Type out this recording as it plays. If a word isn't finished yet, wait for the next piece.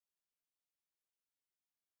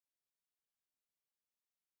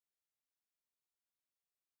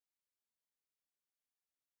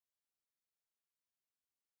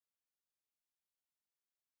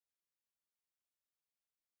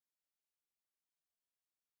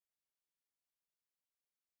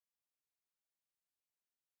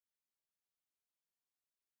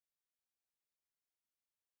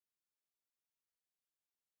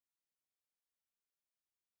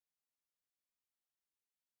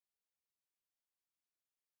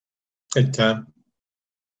It can.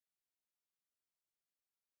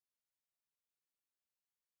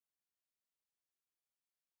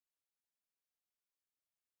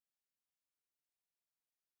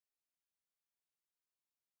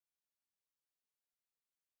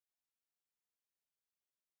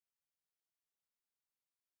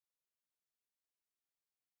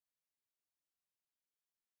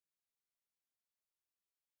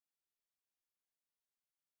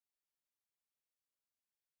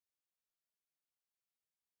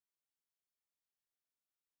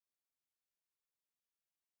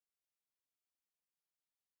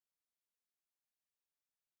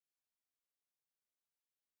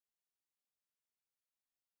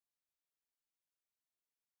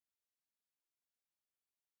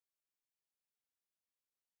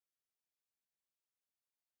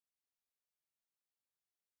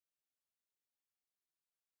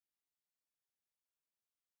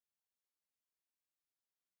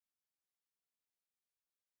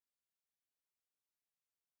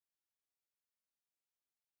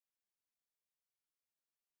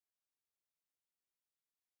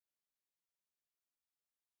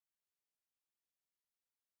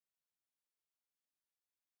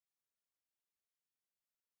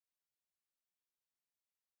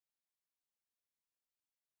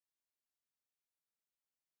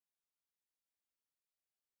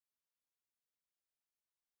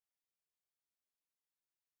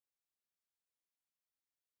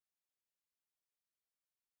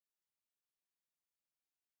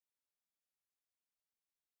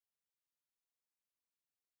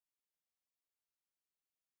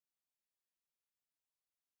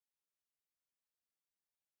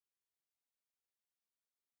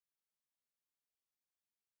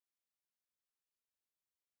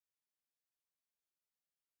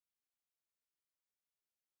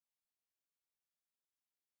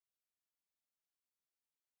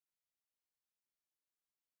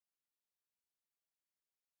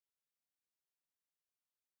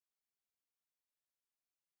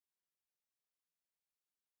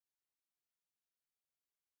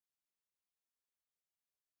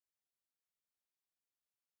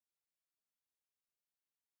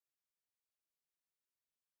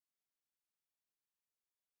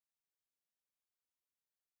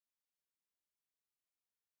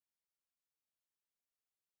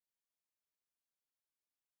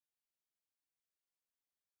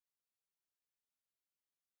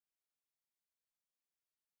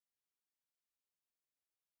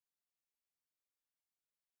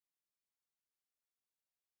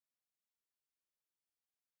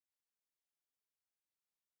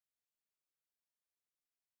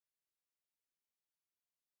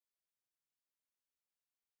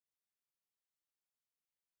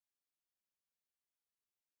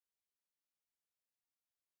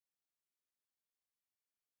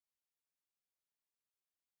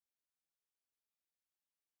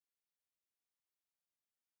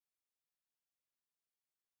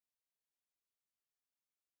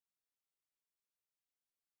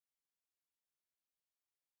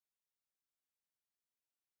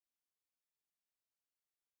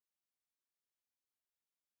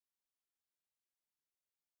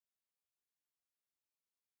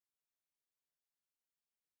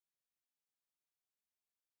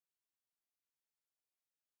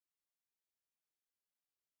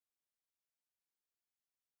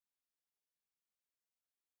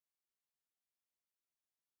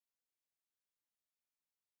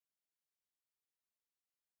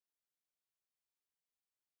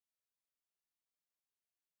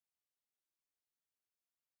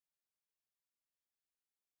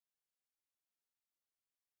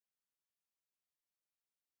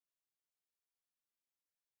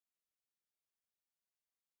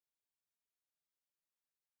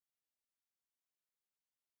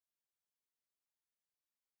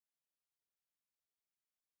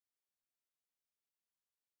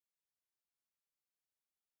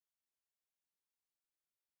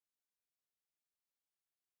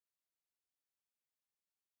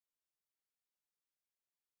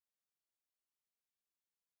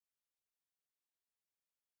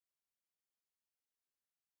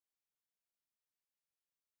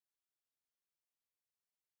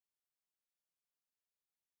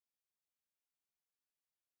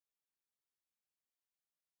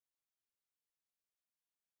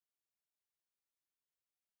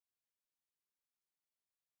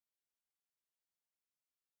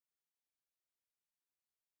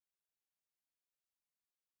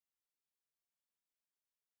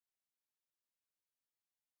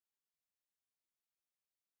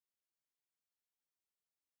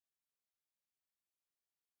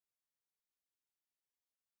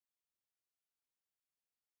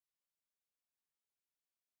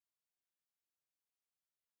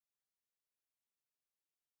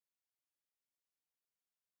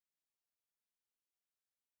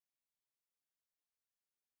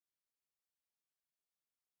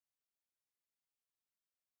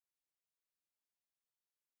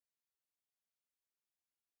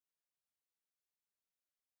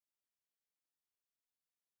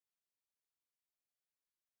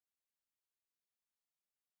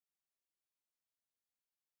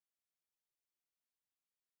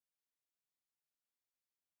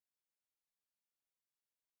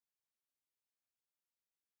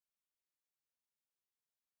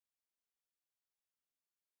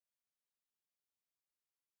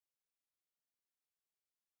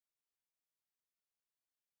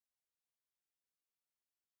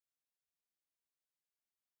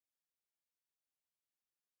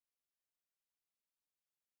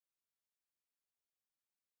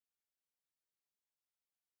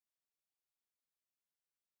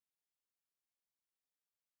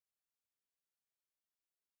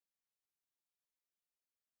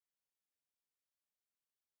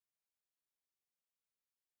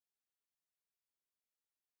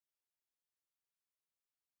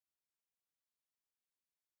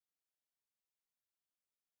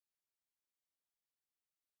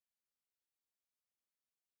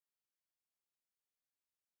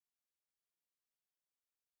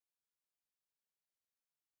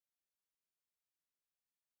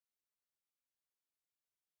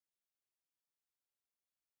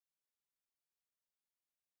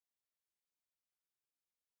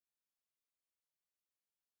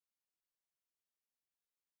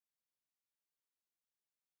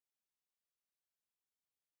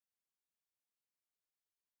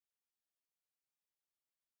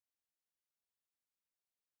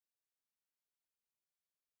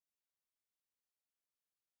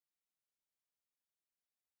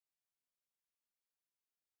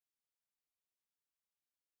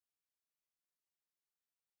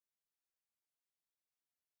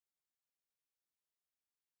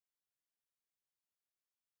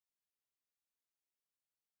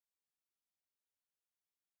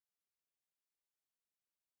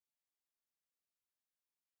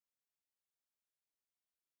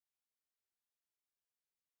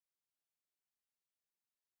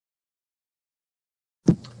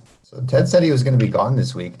 So Ted said he was going to be gone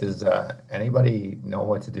this week. Does anybody know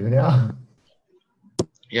what to do now?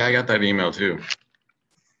 Yeah, I got that email too.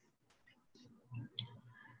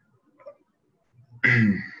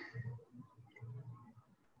 I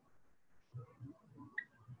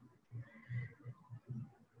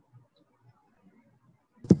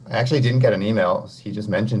actually didn't get an email. He just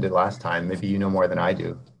mentioned it last time. Maybe you know more than I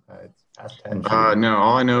do. It's past 10. Should be. No,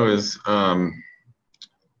 all I know is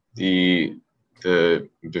the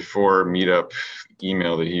before Meetup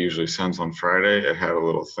email that he usually sends on Friday. It had a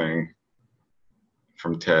little thing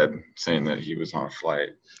from Ted saying that he was on a flight.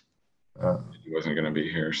 He wasn't going to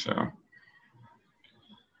be here, so.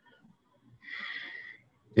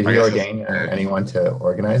 Did he ordain anyone to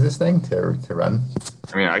organize this thing to run?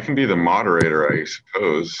 I mean, I can be the moderator, I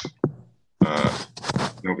suppose.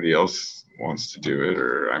 Nobody else wants to do it,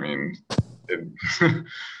 or I mean, it doesn't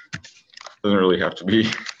really have to be.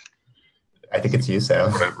 I think it's you,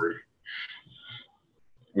 Sam. Whatever.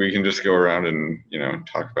 We can just go around and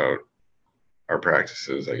talk about our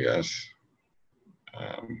practices, I guess.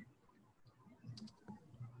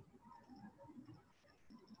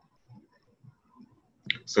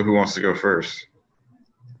 So who wants to go first?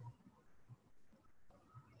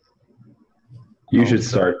 You should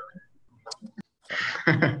start.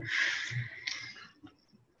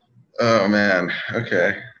 Oh man,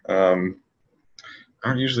 okay. I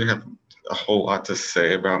don't usually have a whole lot to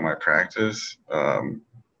say about my practice. Yeah,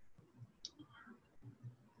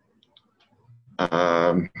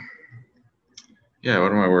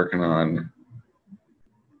 what am I working on?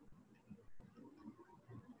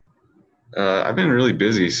 I've been really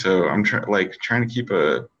busy, so I'm trying to keep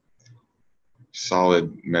a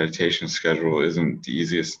solid meditation schedule isn't the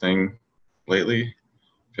easiest thing lately,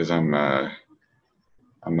 because I'm in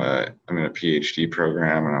a PhD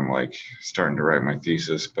program and I'm like starting to write my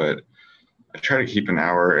thesis, but I try to keep an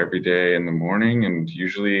hour every day in the morning, and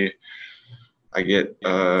usually I get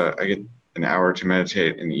an hour to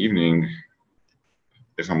meditate in the evening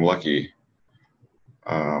if I'm lucky.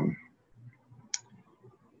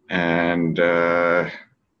 And there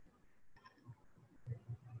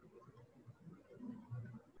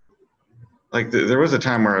was a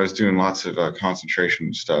time where I was doing lots of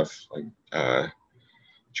concentration stuff, like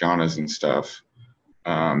jhanas and stuff.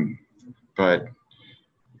 But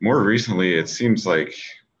more recently, it seems like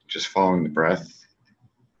just following the breath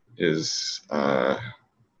is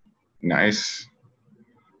nice.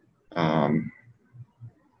 I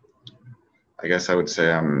guess I would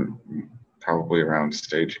say I'm probably around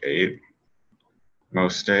stage 8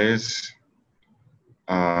 most days.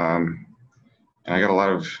 And I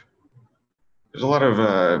got there's a lot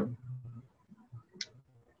of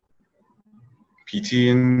PT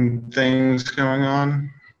and things going on.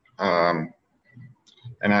 And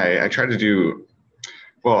I try to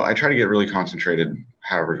get really concentrated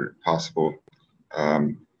however possible.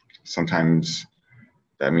 Sometimes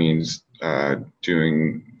that means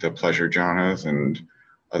doing the pleasure jhanas, and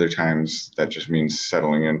other times that just means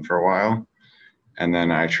settling in for a while. And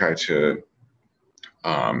then I try to,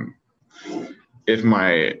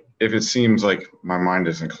 if it seems like my mind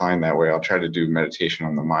is inclined that way, I'll try to do meditation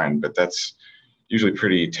on the mind, but that's usually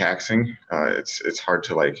pretty taxing. It's hard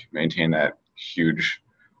to maintain that huge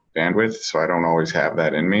bandwidth, so I don't always have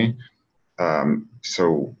that in me.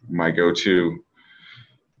 So my go-to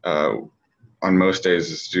on most days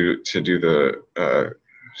is to do the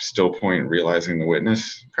still point realizing the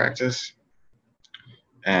witness practice,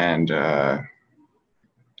 and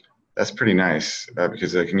that's pretty nice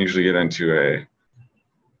because I can usually get into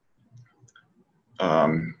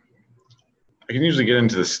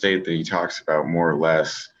the state that he talks about more or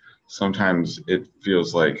less. Sometimes it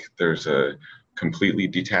feels like there's a completely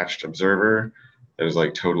detached observer that is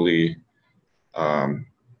totally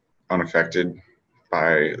unaffected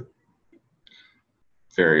by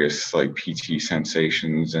various PT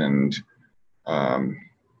sensations and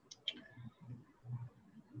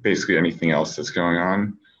basically anything else that's going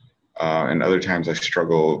on. And other times I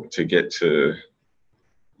struggle to get to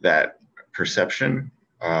that perception,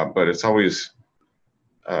 but it's always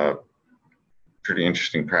a pretty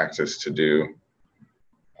interesting practice to do.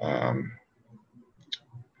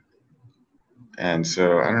 And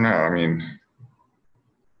so I don't know, I mean,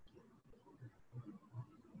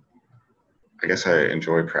 I guess I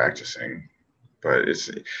enjoy practicing, but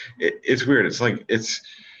it's weird. It's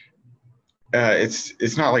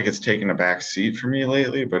not like it's taken a back seat for me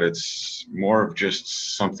lately, but it's more of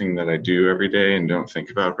just something that I do every day and don't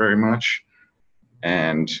think about very much.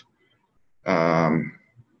 And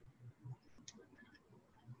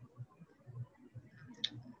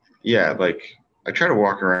yeah, I try to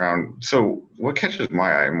walk around. So what catches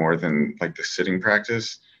my eye more than like the sitting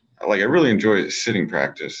practice, like I really enjoy sitting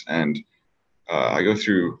practice, and I go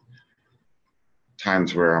through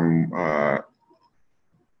times where I'm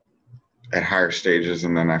at higher stages,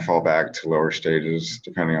 and then I fall back to lower stages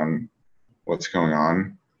depending on what's going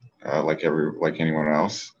on, like anyone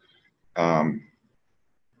else. Um,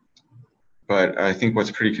 but I think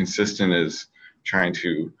what's pretty consistent is trying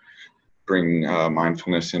to bring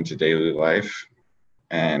mindfulness into daily life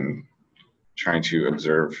and trying to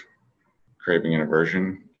observe craving and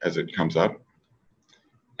aversion as it comes up.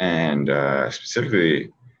 And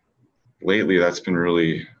specifically lately, that's been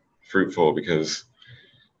really fruitful because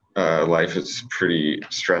life is pretty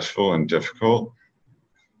stressful and difficult,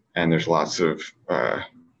 and there's lots of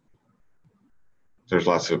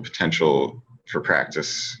potential for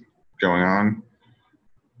practice going on.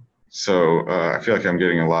 So I feel like I'm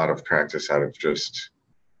getting a lot of practice out of just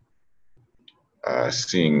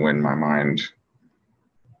seeing when my mind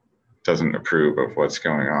doesn't approve of what's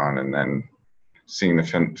going on, and then seeing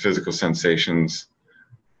the physical sensations.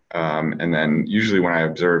 And then usually when I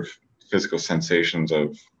observe physical sensations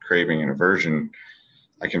of craving and aversion,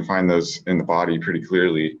 I can find those in the body pretty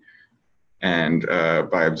clearly. And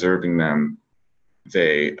by observing them,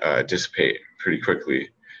 they dissipate pretty quickly.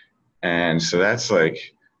 And so that's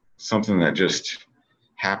like something that just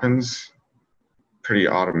happens pretty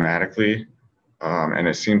automatically. And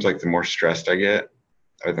it seems like the more stressed I get,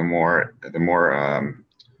 or the more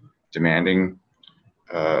demanding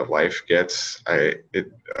life gets.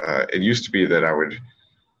 It used to be that I would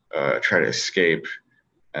try to escape,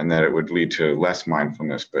 and that it would lead to less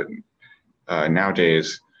mindfulness. But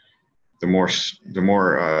nowadays, the more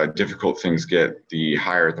difficult things get, the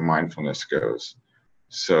higher the mindfulness goes.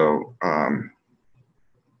 So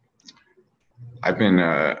I've been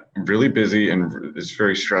really busy, and it's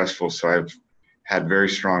very stressful. So I've had very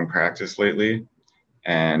strong practice lately.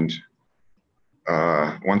 And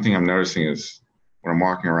one thing I'm noticing is when I'm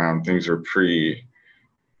walking around, things are pretty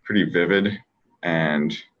vivid,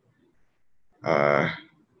 and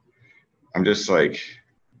I'm just like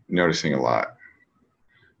noticing a lot.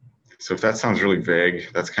 So if that sounds really vague,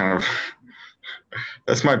 that's kind of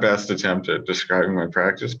that's my best attempt at describing my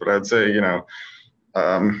practice. But I'd say,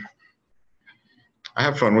 I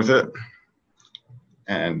have fun with it,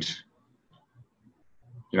 and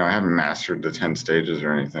I haven't mastered the 10 stages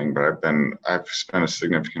or anything, but I've spent a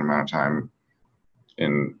significant amount of time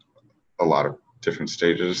in a lot of different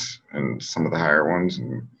stages and some of the higher ones.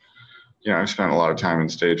 And, I've spent a lot of time in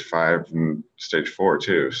stage 5 and stage 4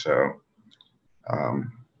 too. So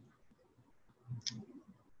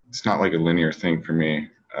it's not like a linear thing for me.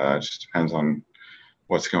 It just depends on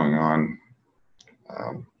what's going on.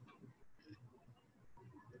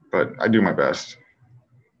 But I do my best.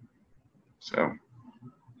 So.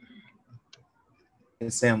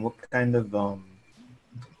 And Sam, what kind of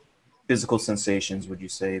physical sensations would you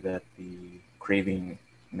say that the craving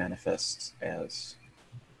manifests as?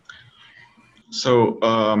 So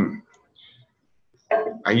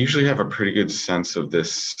I usually have a pretty good sense of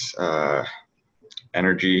this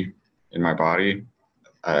energy in my body.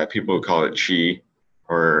 People would call it chi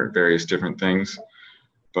or various different things,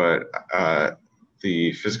 but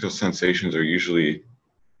the physical sensations are usually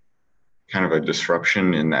kind of a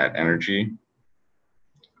disruption in that energy.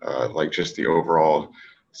 Like just the overall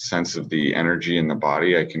sense of the energy in the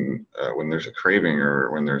body. I can, when there's a craving or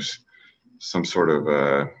when there's some sort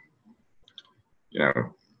of,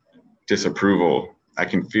 disapproval, I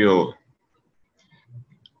can feel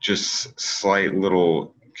just slight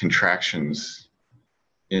little contractions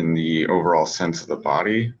in the overall sense of the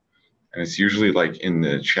body. And it's usually like in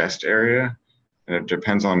the chest area. And it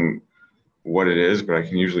depends on what it is, but I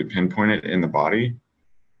can usually pinpoint it in the body.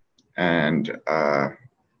 And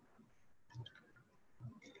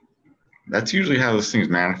that's usually how those things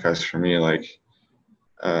manifest for me. Like,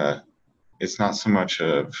 it's not so much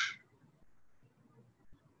of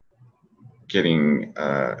getting,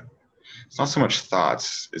 it's not so much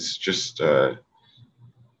thoughts. It's just,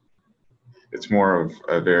 it's more of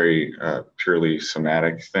a very purely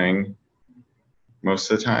somatic thing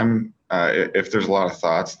most of the time. If there's a lot of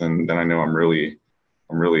thoughts, then I know I'm really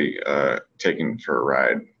taken for a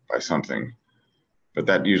ride by something. But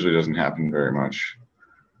that usually doesn't happen very much.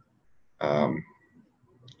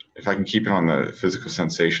 If I can keep it on the physical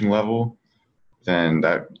sensation level, then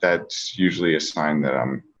that's usually a sign that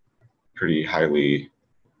I'm pretty highly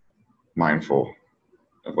mindful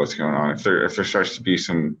of what's going on. If there starts to be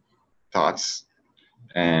some thoughts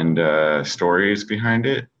and stories behind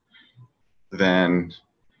it, then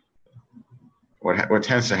what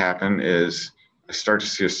tends to happen is I start to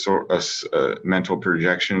see a mental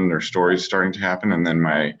projection or stories starting to happen, and then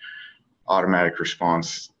my automatic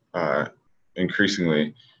response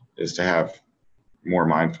increasingly is to have more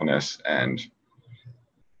mindfulness and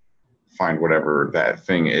find whatever that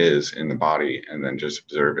thing is in the body and then just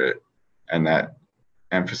observe it. And that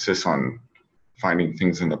emphasis on finding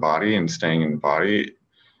things in the body and staying in the body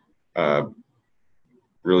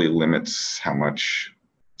really limits how much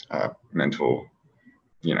mental,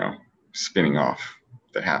 spinning off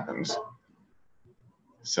that happens.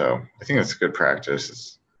 So I think that's a good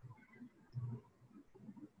practice.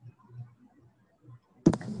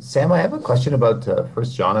 Sam, I have a question about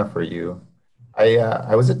first jhana for you.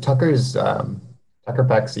 I was at Tucker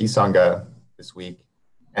Peck's Isanga this week,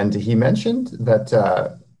 and he mentioned that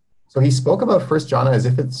so he spoke about first jhana as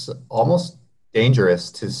if it's almost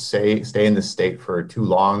dangerous to stay in this state for too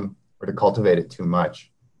long or to cultivate it too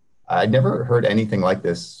much. I'd never heard anything like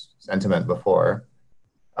this sentiment before.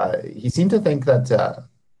 He seemed to think that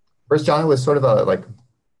first jhana was sort of a like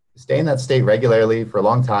stay in that state regularly for a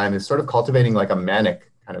long time is sort of cultivating like a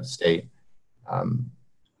manic kind of state.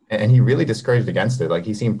 And he really discouraged against it. Like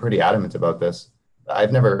he seemed pretty adamant about this.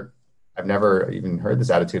 I've never even heard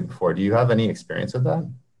this attitude before. Do you have any experience with that?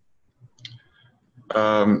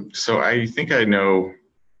 So I think I know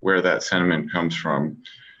where that sentiment comes from.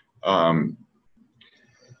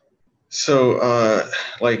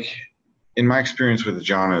 Like in my experience with the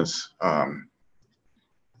jhanas,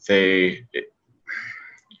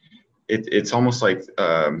 it's almost like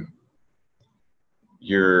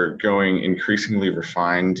you're going increasingly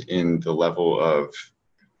refined in the level of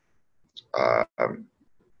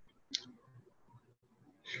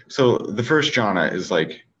so the first jhana is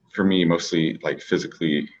like for me mostly like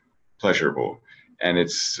physically pleasurable, and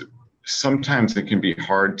sometimes it can be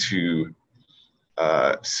hard to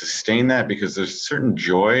sustain that because there's certain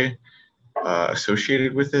joy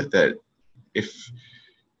associated with it that if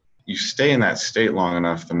you stay in that state long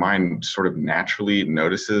enough, the mind sort of naturally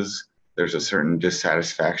notices there's a certain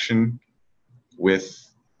dissatisfaction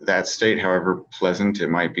with that state, however pleasant it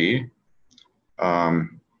might be.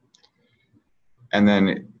 And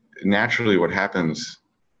then naturally what happens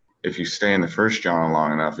if you stay in the first jhana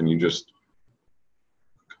long enough and you just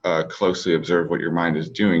closely observe what your mind is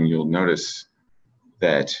doing, you'll notice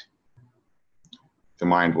that the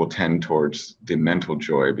mind will tend towards the mental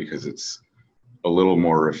joy because it's a little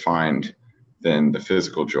more refined than the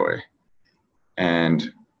physical joy.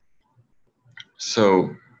 And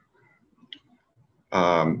so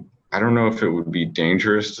I don't know if it would be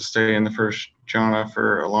dangerous to stay in the first jhana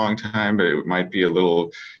for a long time, but it might be you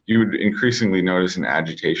would increasingly notice an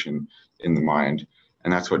agitation in the mind.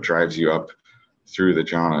 And that's what drives you up through the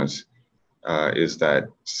jhanas, is that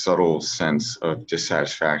subtle sense of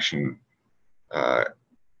dissatisfaction.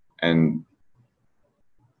 And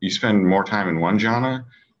you spend more time in one jhana,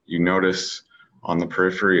 you notice on the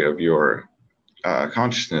periphery of your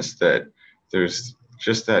consciousness that there's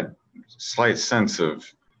just that slight sense of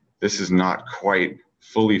this is not quite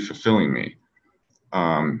fully fulfilling me.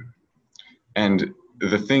 And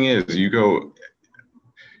the thing is,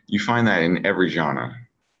 you find that in every jhana.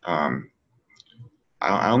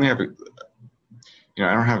 I only have, I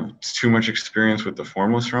don't have too much experience with the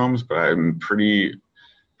formless realms, but I'm pretty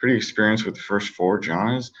experienced with the first four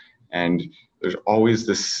jhanas, and there's always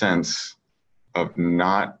this sense of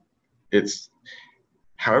it's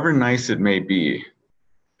however nice it may be,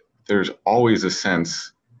 there's always a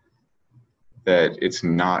sense that it's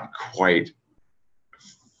not quite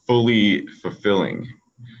fully fulfilling.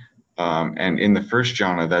 And in the first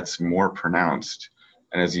jhana, that's more pronounced.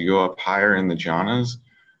 And as you go up higher in the jhanas,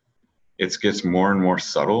 it gets more and more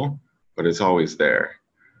subtle, but it's always there.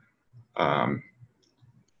 And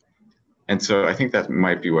so I think that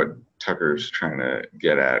might be what Tucker's trying to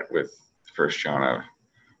get at with the first jhana.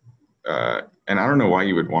 And I don't know why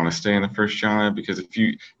you would want to stay in the first jhana, because if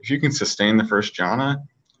you can sustain the first jhana,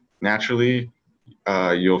 naturally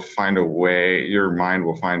you'll find a way, your mind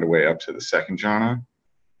will find a way up to the second jhana.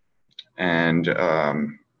 And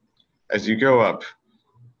as you go up,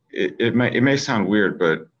 it may sound weird,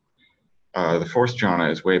 but the fourth jhana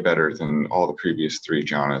is way better than all the previous three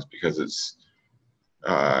jhanas because it's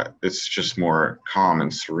just more calm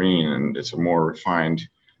and serene, and it's a more refined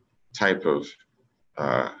type of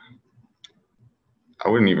I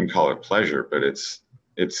wouldn't even call it pleasure, but it's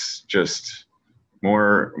just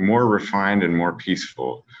more refined and more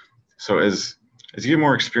peaceful. So as you get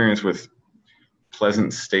more experience with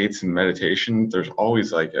pleasant states in meditation, there's always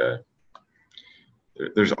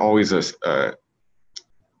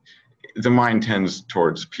the mind tends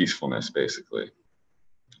towards peacefulness, basically,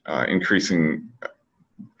 increasing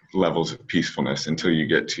levels of peacefulness until you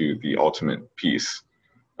get to the ultimate peace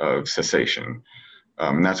of cessation.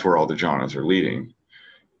 And that's where all the jhanas are leading.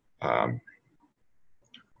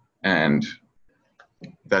 And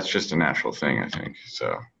that's just a natural thing, I think.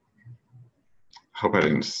 So hope I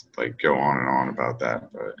didn't like go on and on about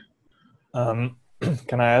that, but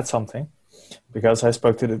can I add something? Because I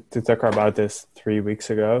spoke to Tucker about this 3 weeks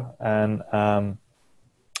ago, and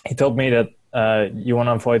he told me that you want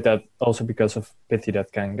to avoid that also because of pity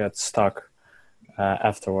that can get stuck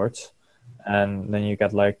afterwards, and then you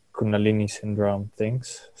get like Kundalini syndrome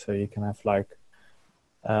things. So you can have like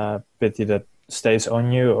pity that stays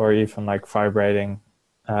on you, or even like vibrating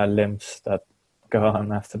limbs that go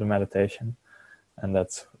on after the meditation, and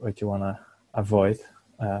that's what you want to avoid,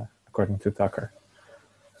 according to Tucker.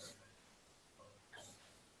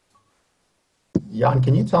 Jan,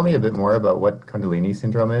 can you tell me a bit more about what Kundalini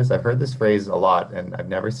syndrome is? I've heard this phrase a lot, and I've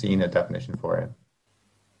never seen a definition for it.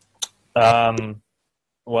 I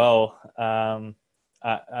don't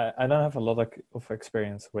have a lot of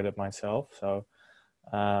experience with it myself, so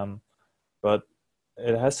but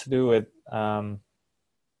it has to do with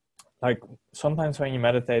like sometimes when you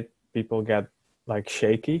meditate, people get like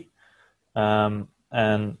shaky,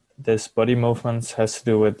 and this body movements has to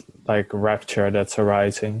do with like rapture that's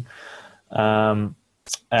arising. What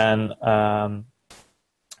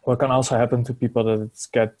can also happen to people that it's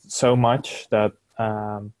get so much that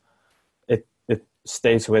it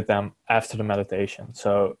stays with them after the meditation.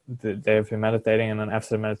 So they've been meditating, and then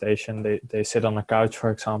after the meditation they sit on a couch,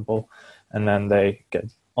 for example, and then they get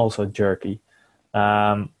also jerky.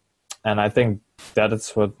 And I think that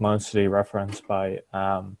is what mostly referenced by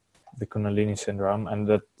the Kundalini syndrome, and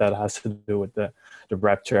that has to do with the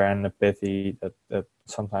rapture and the pity that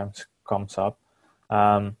sometimes comes up.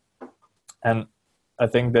 And I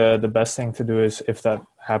think the best thing to do is, if that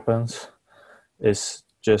happens, is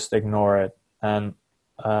just ignore it. And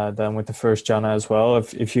then with the first jhana as well,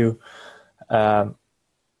 if you are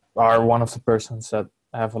one of the persons that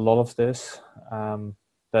have a lot of this,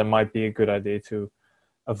 that might be a good idea to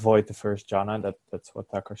avoid the first jhana. That's what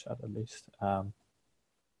Tucker said, at least.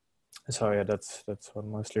 So yeah, that's what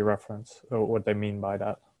mostly reference, or what they mean by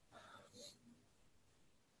that.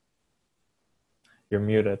 You're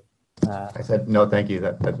muted. I said, no, thank you.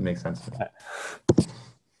 That makes sense.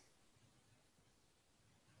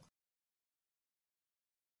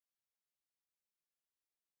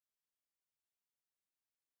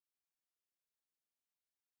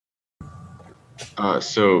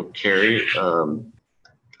 So Carrie,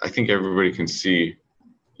 I think everybody can see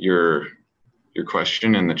your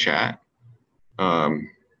question in the chat. Yeah,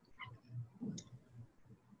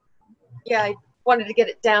 I wanted to get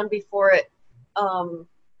it down before it I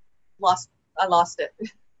lost it.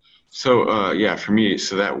 So yeah, for me,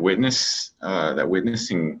 so that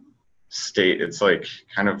witnessing state, it's like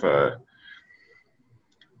kind of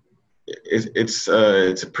it's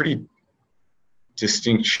a pretty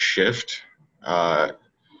distinct shift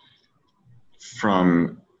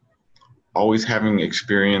from always having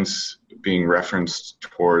experience being referenced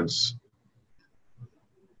towards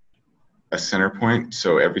a center point.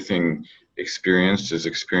 So everything experienced is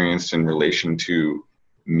experienced in relation to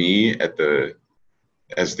me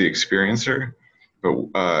as the experiencer.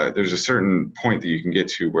 But there's a certain point that you can get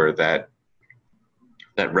to where that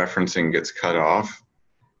referencing gets cut off,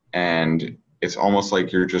 and it's almost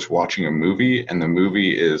like you're just watching a movie, and the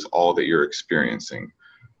movie is all that you're experiencing.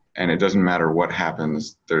 And it doesn't matter what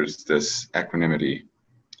happens, there's this equanimity.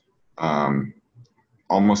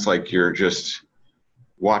 Almost like you're just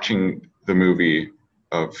watching the movie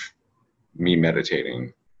of me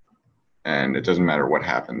meditating, and it doesn't matter what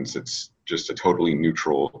happens. It's just a totally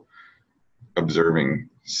neutral, observing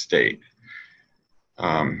state.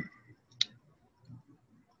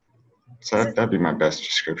 So that'd be my best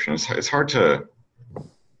description. It's hard to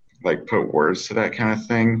like put words to that kind of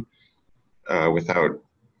thing without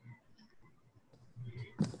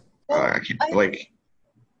I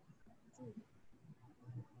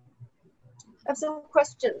have some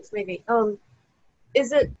questions, maybe.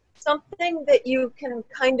 Is it something that you can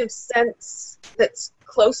kind of sense that's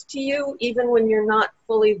close to you, even when you're not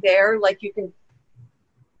fully there? Like you can,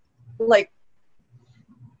 like,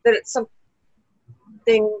 that it's something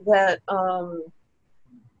that,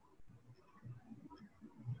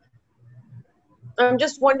 I'm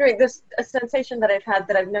just wondering, this a sensation that I've had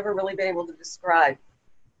that I've never really been able to describe.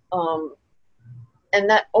 And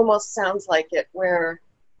that almost sounds like it, where,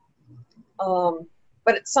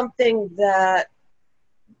 but it's something that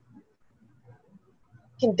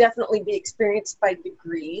can definitely be experienced by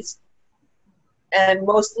degrees, and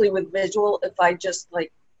mostly with visual. If I just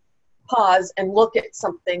like pause and look at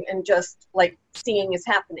something and just like seeing is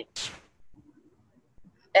happening.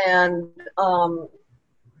 And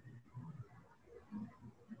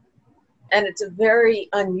it's a very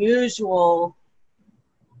unusual,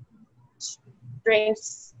 strange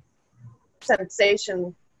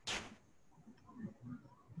sensation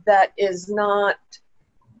that is not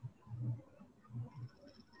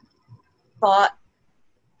thought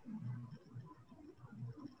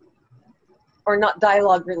or not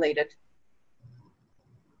dialogue related.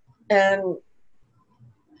 And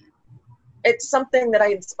it's something that I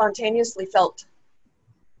had spontaneously felt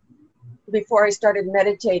before I started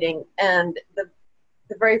meditating. And the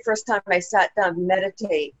very first time I sat down to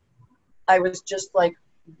meditate, I was just like,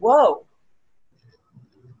 whoa.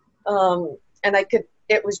 And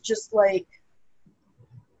it was just like,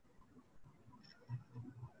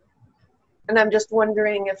 and I'm just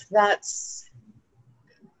wondering if that's,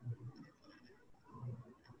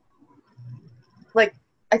 like,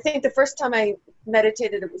 I think the first time I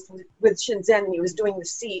meditated, it was with Shinzen, and he was doing the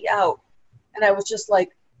see out. And I was just like,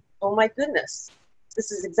 oh my goodness,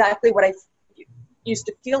 this is exactly what I used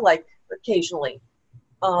to feel like occasionally,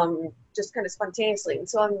 just kind of spontaneously.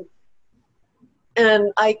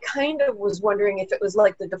 And I kind of was wondering if it was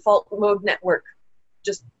like the default mode network,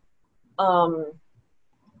 just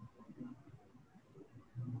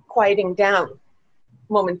quieting down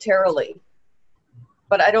momentarily.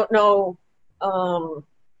 But I don't know,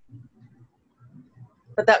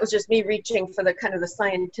 but that was just me reaching for the kind of the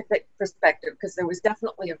scientific perspective, because there was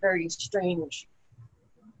definitely a very strange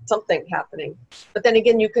something happening. But then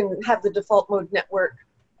again, you can have the default mode network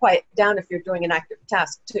quiet down if you're doing an active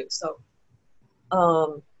task too. So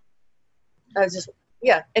I was just,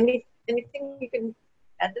 yeah, anything you can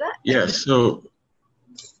add to that? Yeah, so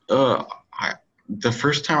the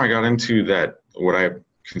first time I got into that, what I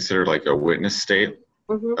considered like a witness state,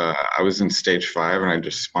 I was in stage 5, and I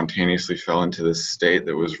just spontaneously fell into this state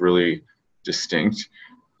that was really distinct,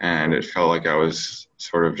 and it felt like I was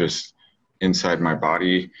sort of just inside my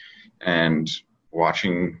body and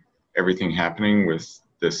watching everything happening with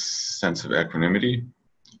this sense of equanimity.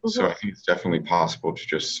 So I think it's definitely possible to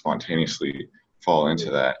just spontaneously fall into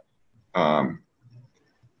that.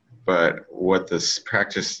 But what this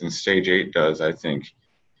practice in stage 8 does, I think,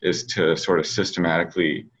 is to sort of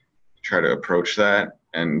systematically try to approach that.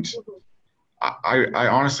 And I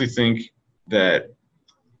honestly think that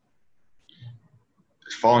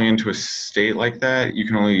falling into a state like that, you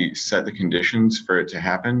can only set the conditions for it to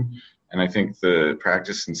happen. And I think the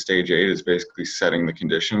practice in stage 8 is basically setting the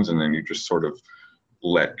conditions, and then you just sort of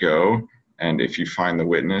let go. And if you find the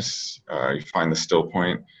witness, you find the still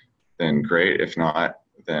point, then great. If not,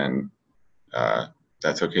 then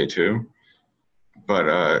that's okay too. But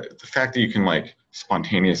the fact that you can like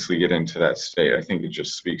spontaneously get into that state, I think it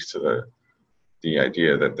just speaks to the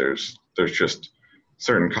idea that there's just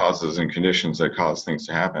certain causes and conditions that cause things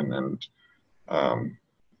to happen, and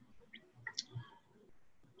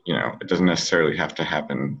it doesn't necessarily have to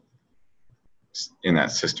happen in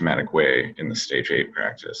that systematic way in the stage 8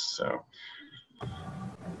 practice. So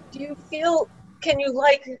Do you feel, can you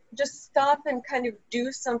like just stop and kind of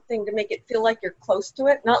do something to make it feel like you're close to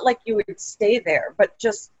it? Not like you would stay there, but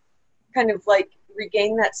just kind of like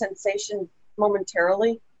regain that sensation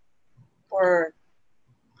momentarily? Or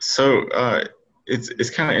so it's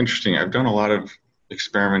kind of interesting. I've done a lot of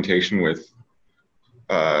experimentation with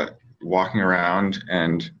walking around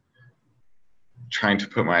and trying to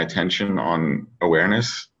put my attention on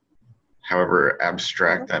awareness, however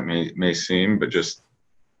abstract that may seem, but just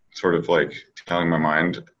sort of like telling my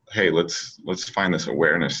mind, hey, let's find this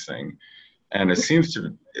awareness thing. And it seems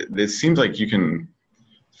like you can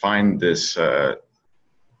find this sort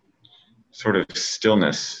of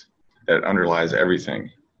stillness that underlies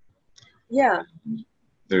everything. yeah.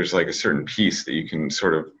 There's like a certain piece that you can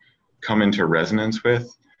sort of come into resonance with.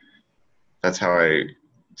 That's how I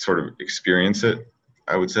sort of experience it,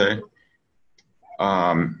 I would say.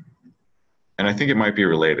 And I think it might be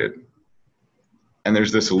related. And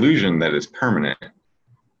there's this illusion that is permanent,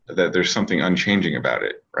 that there's something unchanging about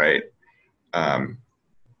it, right? And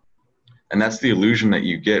that's the illusion that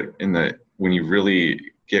you get when you really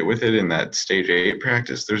get with it in that stage 8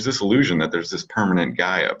 practice. There's this illusion that there's this permanent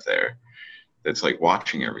guy up there that's like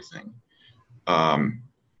watching everything. But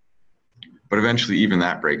eventually even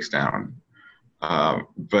that breaks down.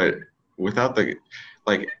 But without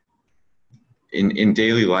in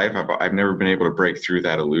daily life, I've never been able to break through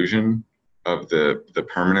that illusion of the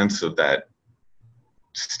permanence of that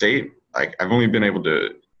state. Like I've only been able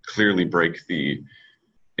to clearly break the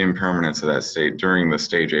impermanence of that state during the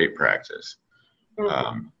stage 8 practice.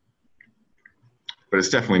 but it's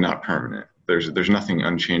definitely not permanent. There's nothing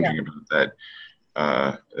unchanging about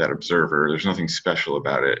that observer. There's nothing special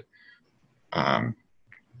about it.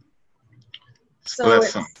 So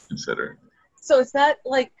that's something to consider. So is that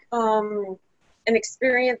like an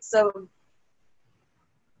experience of,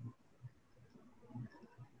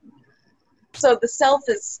 so the self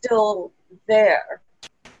is still there,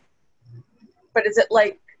 but is it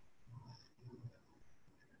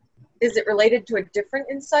related to a different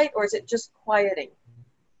insight, or is it just quieting?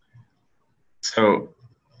 So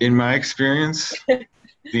in my experience,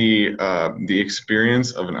 the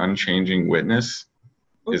experience of an unchanging witness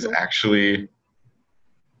is actually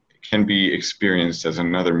can be experienced as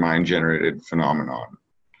another mind-generated phenomenon.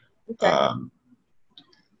 Okay.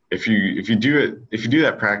 If you do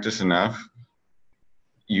that practice enough,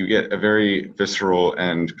 you get a very visceral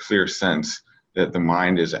and clear sense that the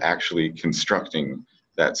mind is actually constructing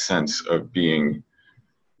that sense of being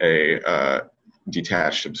a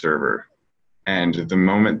detached observer. And the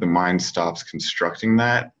moment the mind stops constructing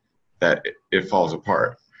that it falls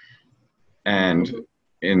apart. And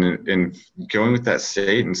in going with that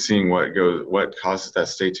state and seeing what causes that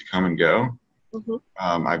state to come and go,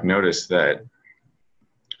 I've noticed that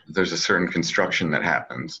there's a certain construction that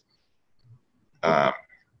happens.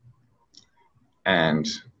 And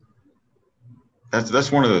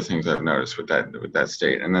that's one of the things I've noticed with that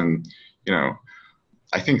state. And then,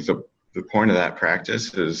 I think the point of that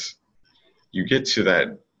practice is you get to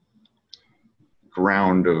that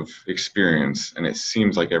ground of experience and it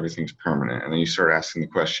seems like everything's permanent. And then you start asking the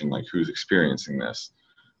question, like, who's experiencing this?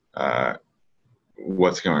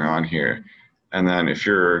 What's going on here? And then if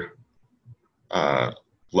you're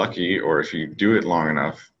lucky, or if you do it long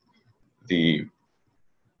enough, the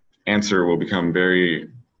answer will become very,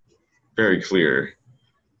 very clear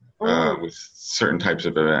with certain types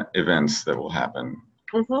of events that will happen.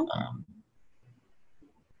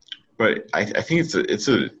 But I think it's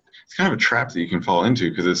kind of a trap that you can fall into,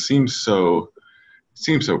 because it seems so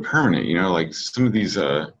permanent. Like some of these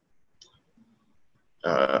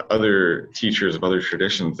other teachers of other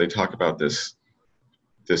traditions, they talk about this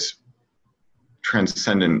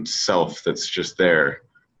transcendent self that's just there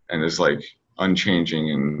and is like unchanging,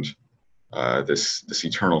 and this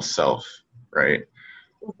eternal self, right?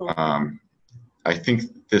 I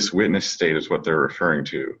think this witness state is what they're referring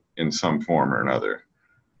to in some form or another.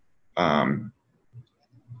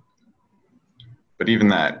 But even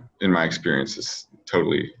that, in my experience, is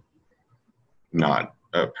totally not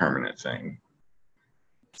a permanent thing.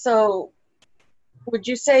 So would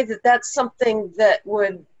you say that that's something that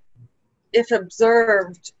would, if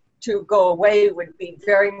observed to go away, would be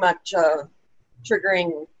very much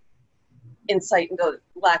triggering insight into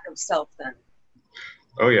lack of self then?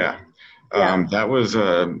 Oh, yeah. That was,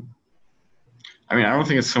 I don't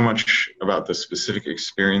think it's so much about the specific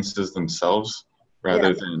experiences themselves,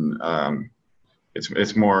 rather than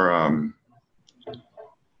it's more,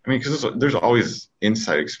 because there's always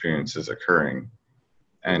insight experiences occurring,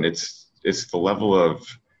 and it's the level of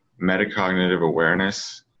metacognitive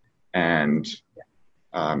awareness and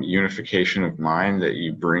unification of mind that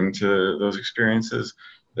you bring to those experiences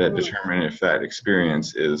that determine if that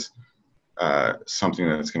experience is something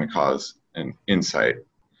that's going to cause an insight.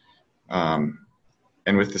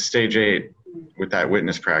 And with the stage 8, with that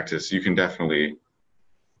witness practice, you can definitely,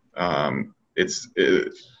 that's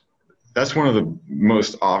one of the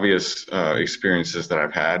most obvious experiences that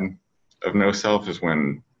I've had of no self, is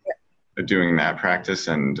when doing that practice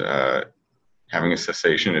and having a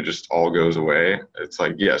cessation, it just all goes away. It's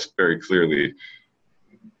like, yes, very clearly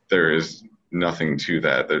there is nothing to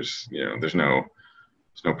that. There's no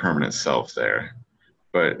permanent self there.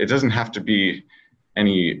 But it doesn't have to be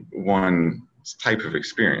any one type of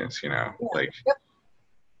experience, like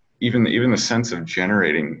even the sense of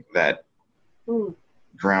generating that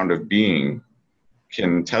ground of being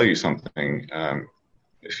can tell you something.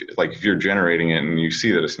 If you're generating it and you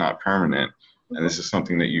see that it's not permanent, and this is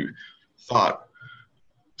something that you thought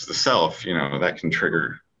was the self, that can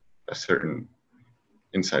trigger a certain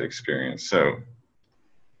insight experience. So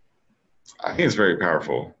I think it's very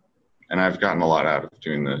powerful, and I've gotten a lot out of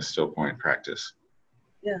doing the still point practice.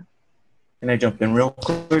 Yeah. Can I jump in real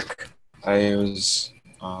quick? I was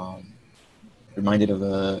reminded of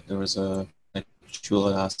there was a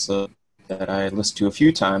chulagasa that I listened to a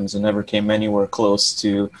few times and never came anywhere close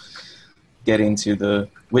to getting to the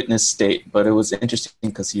witness state. But it was interesting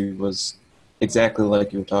because he was exactly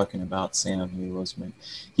like you were talking about, Sam.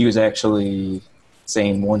 He was actually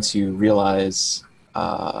saying once you realize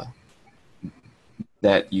that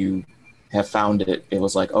you have found it, it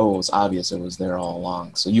was like, oh, it was obvious it was there all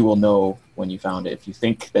along. So you will know when you found it. If you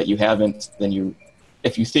think that you haven't, then you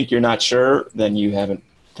if you think you're not sure, then you haven't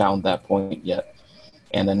found that point yet.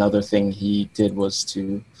 And another thing he did was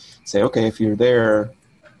to say, okay, if you're there,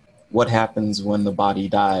 what happens when the body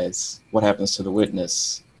dies? What happens to the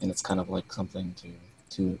witness? And it's kind of like something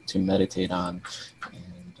to meditate on.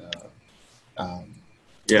 And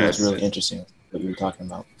it was really interesting what you were talking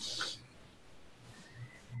about.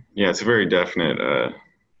 Yeah, it's a very definite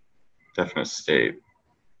state.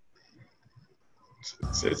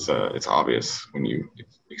 It's obvious when you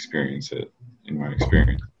experience it. In my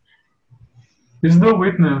experience, Is the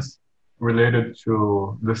witness related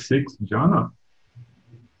to the sixth jhana?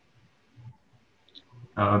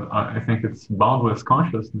 I think it's boundless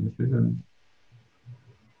consciousness, isn't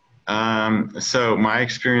it? So my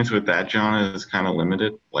experience with that jhana is kind of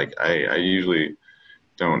limited. Like I usually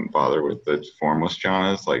don't bother with the formless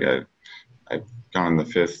jhanas. Like I've gone the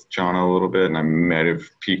fifth jhana a little bit, and I might have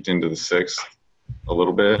peeked into the sixth a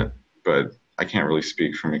little bit, but I can't really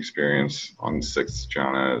speak from experience on the sixth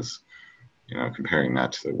jhana as, comparing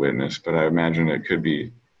that to the witness, but I imagine it could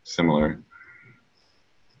be similar.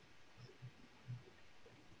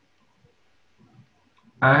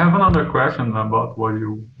 I have another question about what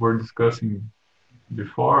you were discussing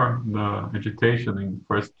before, the agitation in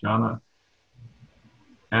first jhana.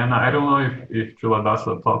 And I don't know if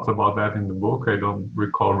Chuladasa talks about that in the book. I don't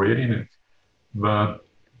recall reading it. But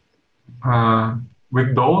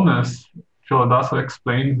with dullness, Chuladasa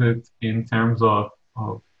explains it in terms of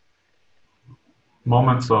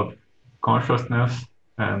moments of consciousness,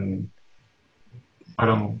 and I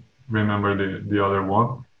don't remember the other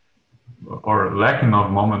one, or lacking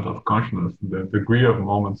of moment of consciousness, the degree of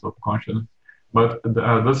moments of consciousness. But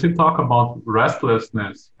does he talk about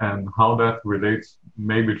restlessness and how that relates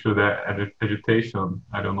maybe to the agitation?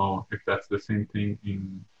 I don't know if that's the same thing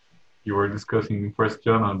you were discussing in first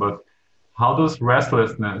jhana, but how does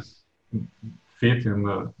restlessness fit in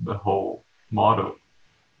the whole model?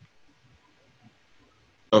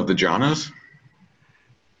 Of the jhanas?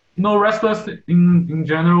 No, restless in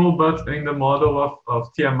general, but in the model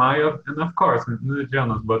of TMI, and of course in the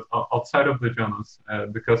jhanas, but outside of the jhanas,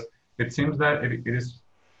 because it seems that it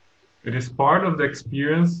is part of the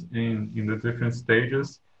experience in the different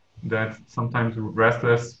stages that sometimes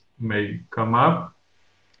restless may come up,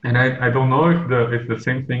 and I don't know if the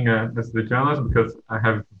same thing as the jhanas, because I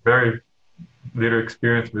have very little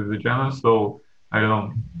experience with the jhanas, so I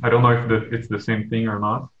don't know if it's the same thing or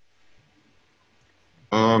not.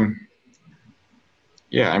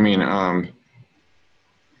 Yeah, I mean,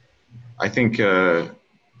 I think there's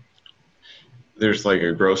like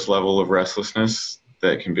a gross level of restlessness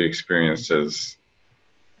that can be experienced as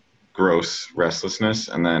gross restlessness,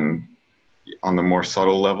 and then on the more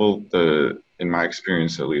subtle level, in my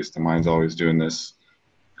experience at least, the mind's always doing this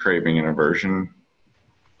craving and aversion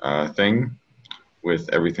thing with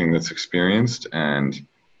everything that's experienced, and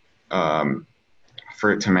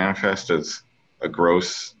for it to manifest as a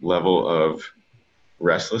gross level of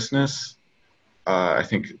restlessness, I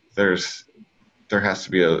think there has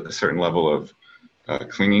to be a certain level of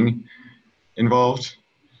clinging involved,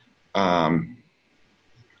 and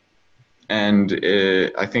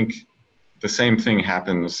I think the same thing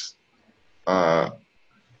happens at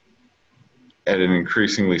an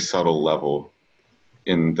increasingly subtle level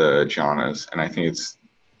in the jhanas, and I think it's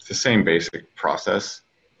the same basic process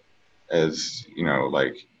as,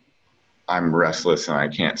 like I'm restless and I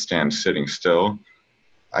can't stand sitting still.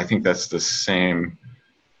 I think that's the same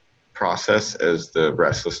process as the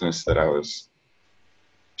restlessness that I was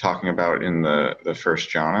talking about in the first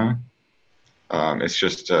jhana. It's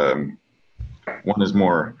just one is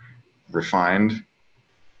more refined,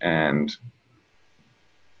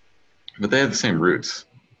 but they have the same roots.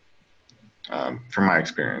 From my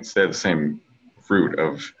experience, they have the same root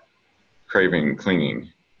of craving and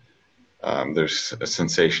clinging. There's a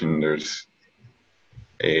sensation, there's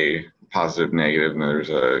a positive, negative, and there's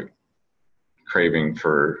a craving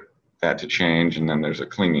for that to change, and then there's a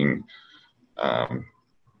clinging,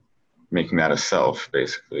 making that a self,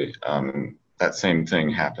 basically. That same thing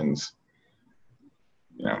happens,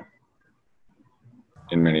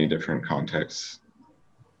 in many different contexts.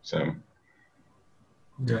 So.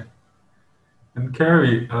 Yeah. And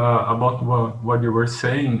Carrie, about what you were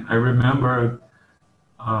saying, I remember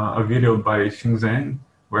a video by Shinzen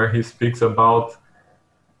where he speaks about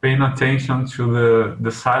paying attention to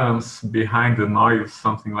the silence behind the noise,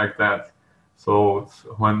 something like that. So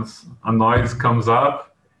when a noise comes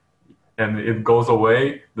up and it goes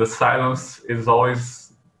away, the silence is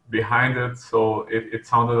always behind it. So it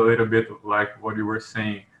sounded a little bit like what you were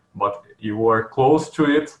saying, but you are close to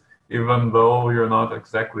it, even though you're not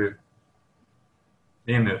exactly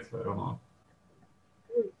in it. I don't know.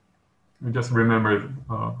 I just remembered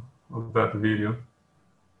of that video.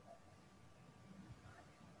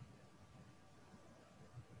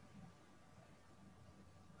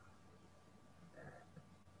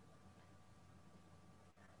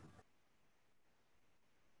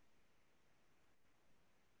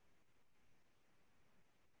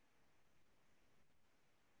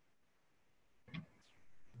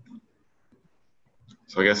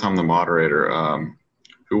 So I guess I'm the moderator.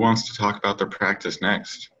 Who wants to talk about their practice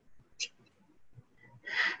next?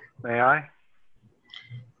 May I?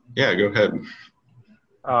 Yeah, go ahead.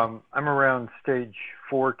 I'm around stage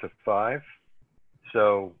 4 to 5,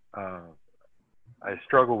 so I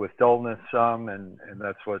struggle with dullness some, and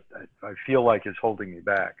that's what I feel like is holding me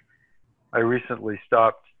back. I recently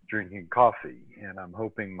stopped drinking coffee, and I'm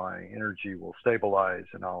hoping my energy will stabilize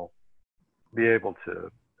and I'll be able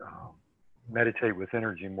to meditate with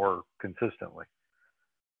energy more consistently.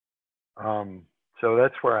 So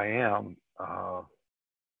that's where I am.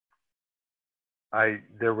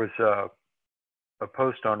 There was a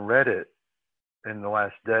post on Reddit in the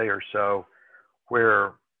last day or so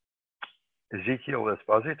where Ezekiel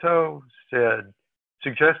Esposito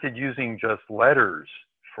suggested using just letters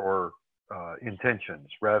for intentions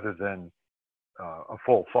rather than a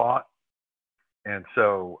full thought. And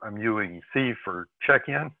so I'm using C for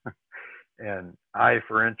check-in and I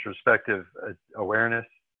for introspective awareness.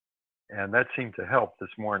 And that seemed to help this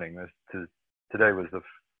morning. Today was the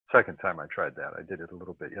second time I tried that. I did it a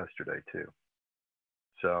little bit yesterday too.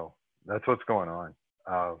 So that's what's going on.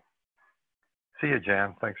 See you,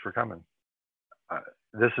 Jan. Thanks for coming.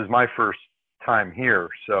 This is my first time here,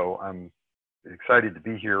 so I'm excited to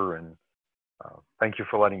be here, and thank you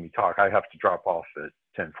for letting me talk. I have to drop off at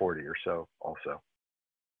 10:40 or so also.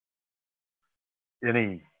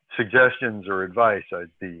 Any suggestions or advice,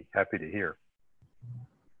 I'd be happy to hear.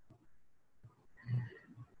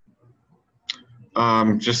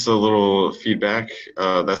 Just a little feedback.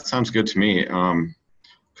 That sounds good to me.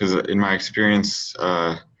 Because in my experience,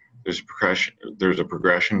 there's a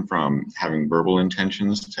progression from having verbal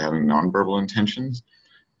intentions to having nonverbal intentions,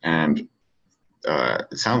 and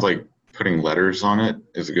it sounds like putting letters on it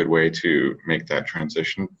is a good way to make that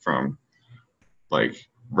transition from like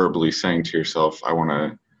verbally saying to yourself, I want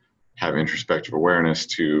to have introspective awareness,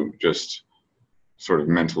 to just sort of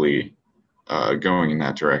mentally going in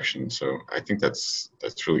that direction. So I think that's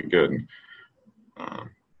really good.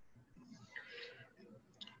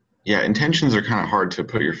 Yeah, intentions are kind of hard to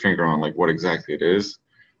put your finger on, like what exactly it is,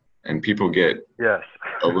 and people get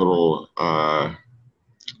a little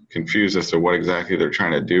confused as to what exactly they're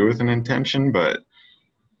trying to do with an intention. But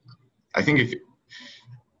I think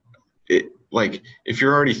if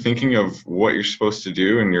you're already thinking of what you're supposed to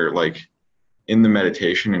do, and you're like in the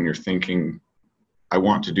meditation and you're thinking, I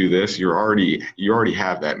want to do this, you already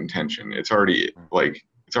have that intention. It's already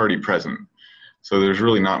present. So there's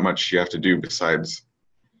really not much you have to do besides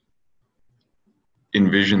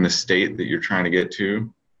envision the state that you're trying to get to,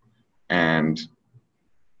 and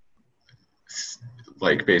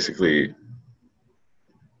like basically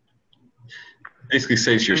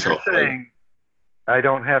say to yourself, you're saying I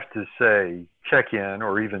don't have to say check in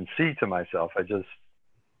or even see to myself. I just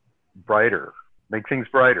make things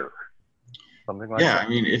brighter, something like that. Yeah, I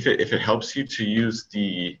mean, if it helps you to use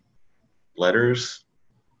the letters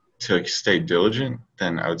to stay diligent,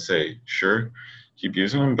 then I would say sure, keep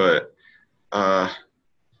using them. But I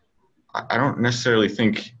don't necessarily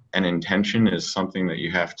think an intention is something that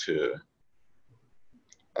you have to.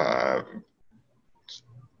 I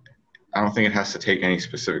don't think it has to take any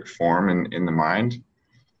specific form in the mind.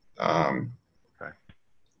 Okay.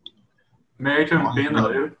 May I jump in a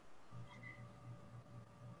little?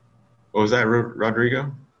 What was that,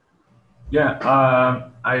 Rodrigo? Yeah,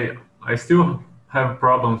 I still have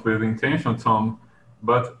problems with intention, Tom.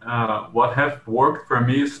 But what has worked for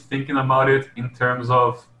me is thinking about it in terms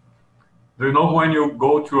of, do you know when you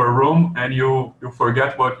go to a room and you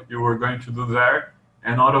forget what you were going to do there,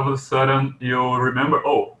 and all of a sudden you remember,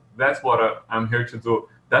 oh, that's what I'm here to do.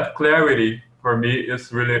 That clarity for me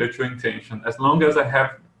is related to intention. As long as I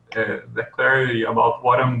have the clarity about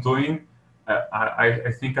what I'm doing,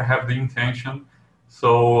 I think I have the intention.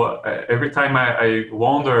 So every time I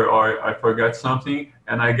wonder or I forget something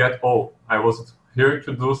and I get, oh, I was here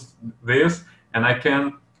to do this, and I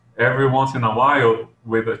can every once in a while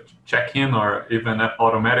with a check-in or even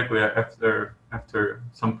automatically after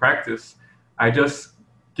some practice, I just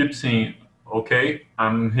keep saying, okay,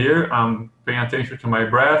 I'm here, I'm paying attention to my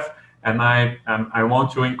breath, and I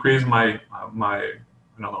want to increase my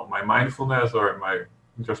mindfulness or my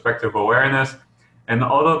introspective awareness, and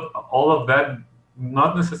all of that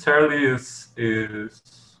not necessarily is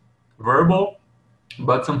verbal,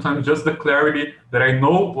 but sometimes just the clarity that I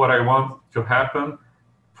know what I want to happen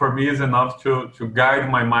for me is enough to guide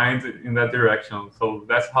my mind in that direction. So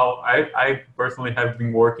that's how I personally have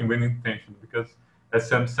been working with intention, because as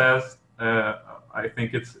Sam says, I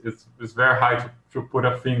think it's very hard to put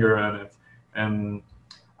a finger on it. And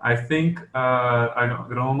I think I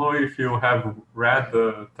don't know if you have read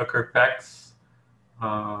the Tucker Peck's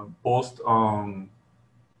post on,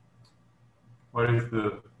 what is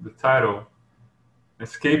the title?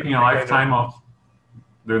 Escaping a Lifetime of,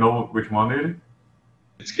 do you know which one it is?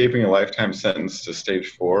 Escaping a lifetime sentence to stage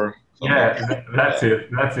 4. Yeah, Like that's it.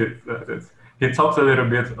 That's it. That's it. He talks a little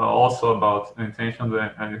bit also about intentions,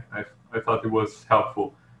 and I thought it was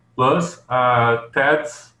helpful. Plus,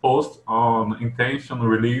 Ted's post on intention,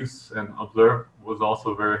 release, and observe was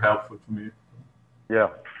also very helpful to me. Yeah,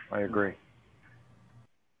 I agree.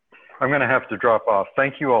 I'm going to have to drop off.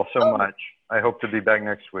 Thank you all so much. I hope to be back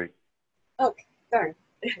next week. Okay, darn.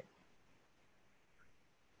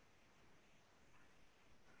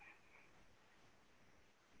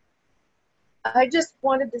 I just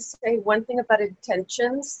wanted to say one thing about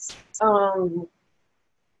intentions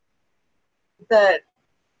that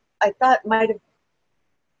I thought might have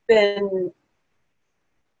been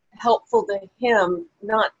helpful to him,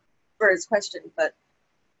 not for his question, but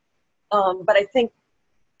I think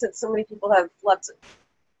since so many people have lots of,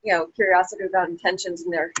 curiosity about intentions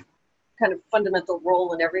and their kind of fundamental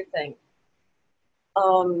role in everything,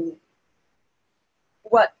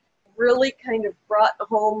 what really kind of brought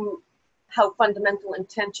home how fundamental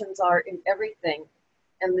intentions are in everything,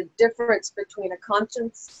 and the difference between a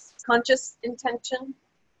conscious intention,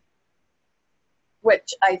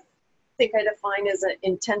 which I think I define as an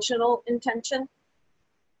intentional intention,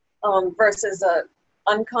 versus a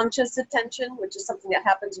unconscious intention, which is something that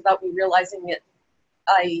happens without me realizing it.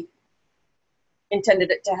 I intended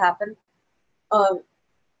it to happen.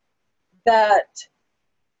 That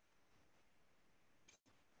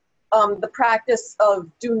the practice of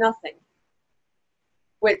do nothing,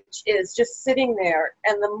 which is just sitting there,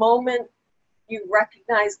 and the moment you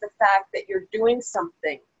recognize the fact that you're doing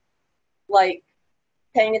something, like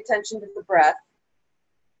paying attention to the breath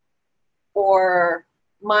or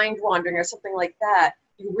mind wandering or something like that,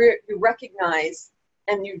 you recognize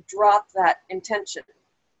and you drop that intention.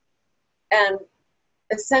 And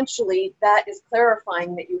essentially that is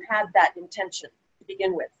clarifying that you had that intention to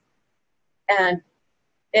begin with. And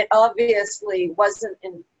it obviously wasn't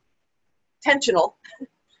intentional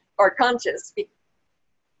or conscious,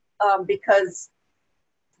 because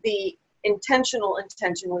the intentional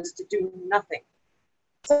intention was to do nothing.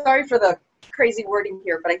 Sorry for the crazy wording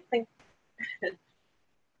here, but I think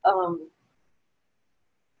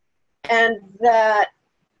and that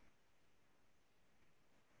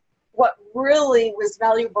what really was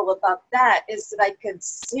valuable about that is that I could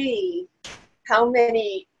see how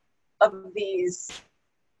many of these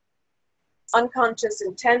unconscious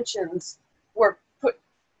intentions were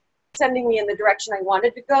sending me in the direction I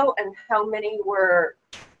wanted to go, and how many were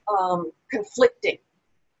conflicting.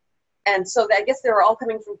 And so I guess they were all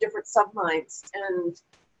coming from different subminds, and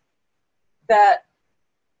that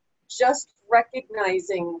just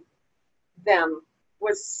recognizing them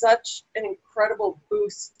was such an incredible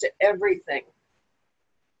boost to everything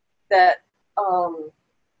that,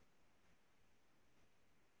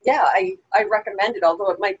 I recommend it, although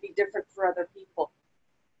it might be different for other people.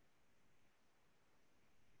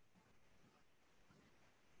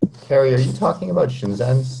 Carrie, are you talking about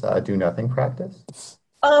Shinzen's do nothing practice?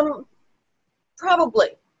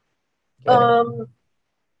 Probably. Okay.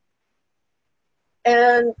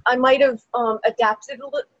 And I might have adapted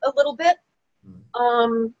a little bit,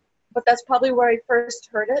 but that's probably where I first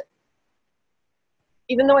heard it.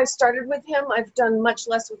 Even though I started with him, I've done much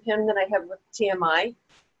less with him than I have with TMI,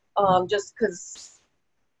 just because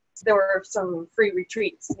there were some free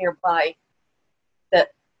retreats nearby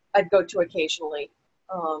that I'd go to occasionally.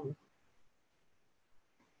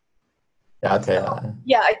 Yeah, okay.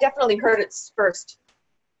 I definitely heard it first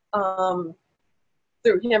through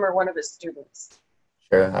him or one of his students.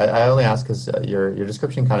 Sure. I only ask because your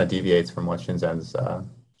description kind of deviates from what Shinzen's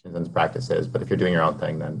practice is, but if you're doing your own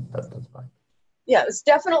thing, then that's fine. Yeah, it's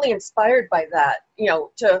definitely inspired by that,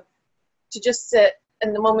 to just sit,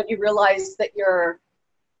 and the moment you realize that you're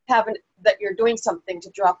doing something, to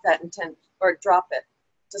drop that intent or drop it.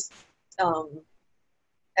 Just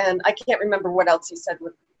and I can't remember what else he said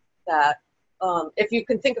with that. If you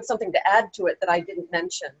can think of something to add to it that I didn't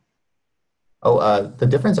mention. Oh, the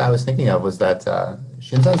difference I was thinking of was that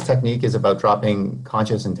Shinzen's technique is about dropping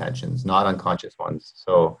conscious intentions, not unconscious ones.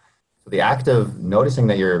 So the act of noticing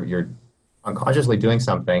that you're unconsciously doing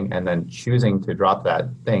something and then choosing to drop that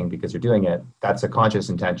thing because you're doing it, that's a conscious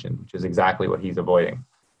intention, which is exactly what he's avoiding.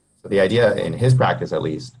 So the idea in his practice, at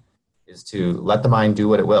least, is to let the mind do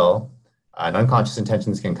what it will, and unconscious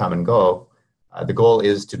intentions can come and go. The goal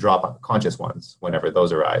is to drop conscious ones whenever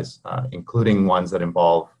those arise, including ones that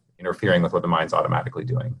involve interfering with what the mind's automatically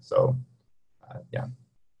doing. So, yeah.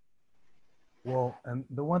 Well, and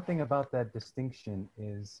the one thing about that distinction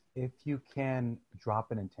is if you can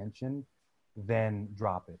drop an intention, then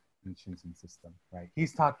drop it in Shinzen system, right?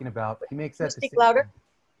 He's talking about, he makes that Speak distinction.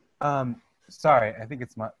 louder. Sorry, I think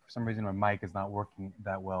it's for some reason my mic is not working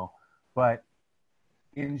that well. But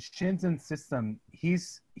in Shinzen's system, he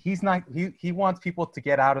wants people to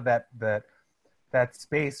get out of that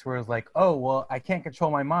space where it's like, oh, well, I can't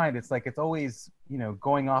control my mind. It's like it's always,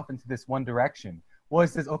 going off into this one direction. Well, it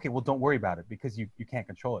says, okay, well, don't worry about it because you can't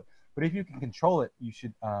control it. But if you can control it, you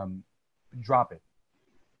should drop it,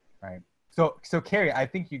 right? So Carrie, I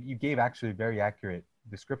think you gave actually a very accurate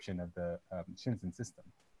description of the Shinzen system.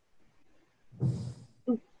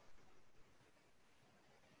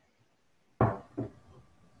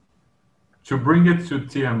 To bring it to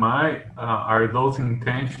TMI, are those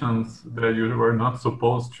intentions that you were not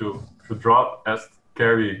supposed to drop, as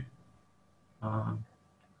Carrie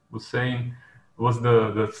was saying, was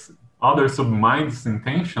the other submind's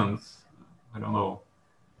intentions? I don't know.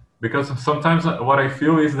 Because sometimes what I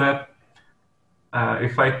feel is that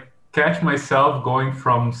if I catch myself going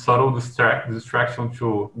from subtle distraction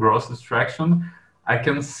to gross distraction, I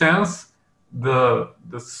can sense the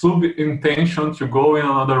sub intention to go in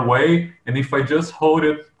another way, and if I just hold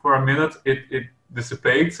it for a minute, it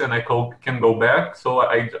dissipates and I can go back. So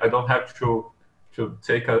I don't have to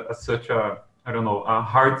take such a, I don't know, a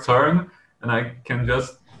hard turn, and I can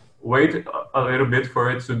just wait a little bit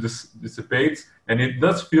for it to dissipate, and it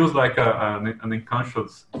does feels like an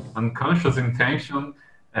unconscious intention,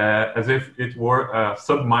 as if it were a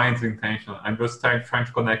submind's intention. I'm just trying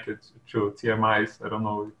to connect it to TMI's. I don't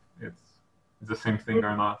know if it's the same thing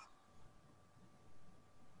or not.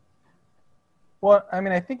 Well, I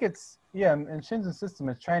mean, I think it's, in Shinzen's system,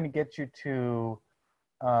 it's trying to get you to,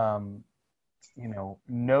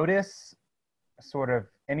 notice sort of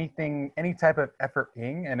anything, any type of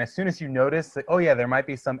efforting. And as soon as you notice that, oh yeah, there might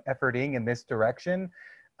be some efforting in this direction,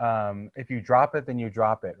 if you drop it, then you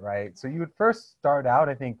drop it, right? So you would first start out,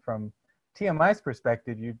 I think, from TMI's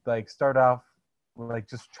perspective, you'd like start off like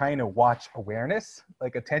just trying to watch awareness,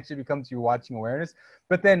 like attention becomes you watching awareness.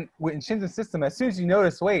 But then in Shinzen's system, as soon as you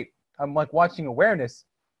notice, wait, I'm like watching awareness,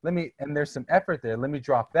 and there's some effort there, let me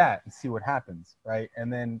drop that and see what happens, right?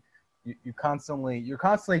 And then you're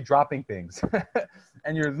constantly dropping things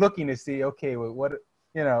and you're looking to see, okay, well,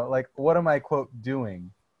 what am I, quote,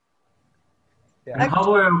 doing? Yeah. And how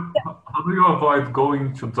do you avoid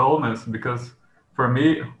going to dullness? Because for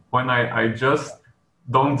me, when I just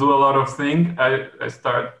don't do a lot of things, I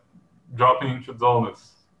start dropping into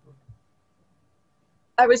dullness.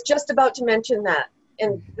 I was just about to mention that,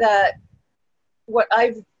 and that what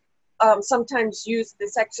I've sometimes used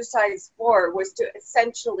this exercise for was to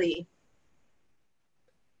essentially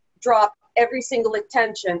drop every single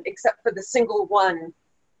attention except for the single one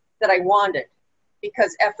that I wanted,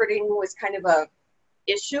 because efforting was kind of a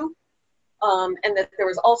issue, and that there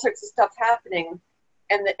was all sorts of stuff happening,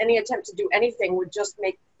 and that any attempt to do anything would just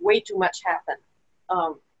make way too much happen.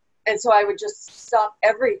 And so I would just stop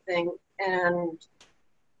everything and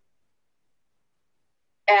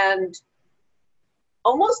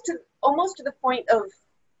almost to the point of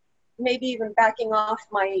maybe even backing off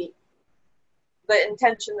the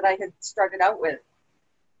intention that I had started out with,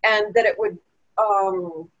 and that it would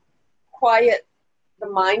quiet the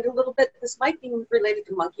mind a little bit. This might be related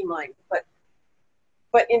to monkey mind, but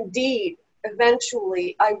indeed,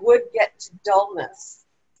 eventually I would get to dullness.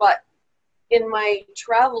 But in my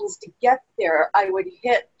travels to get there, I would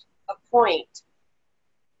hit a point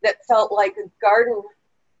that felt like a garden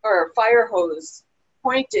or a fire hose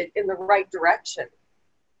pointed in the right direction.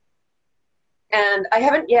 And I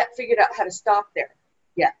haven't yet figured out how to stop there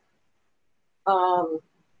yet.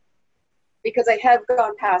 Because I have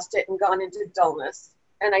gone past it and gone into dullness.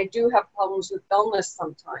 And I do have problems with dullness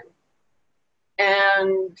sometimes.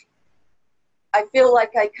 And I feel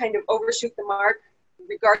like I kind of overshoot the mark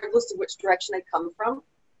regardless of which direction I come from.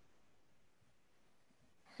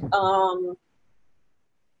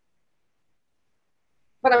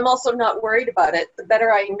 But I'm also not worried about it. The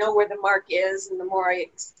better I know where the mark is and the more I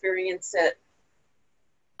experience it,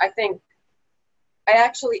 I think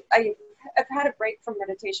I've had a break from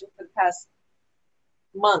meditation for the past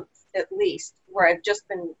month at least, where I've just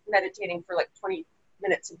been meditating for like 20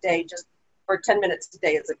 minutes a day, or 10 minutes a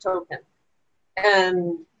day as a token.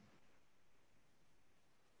 and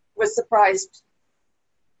was surprised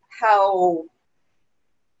how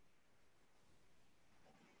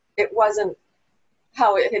it wasn't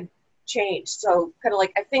how it had changed. So kind of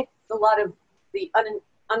like, I think a lot of the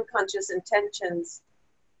unconscious intentions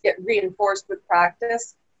get reinforced with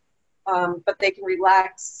practice, but they can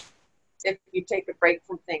relax if you take a break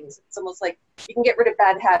from things. It's almost like you can get rid of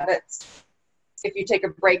bad habits if you take a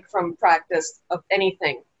break from practice of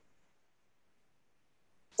anything.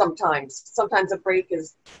 Sometimes a break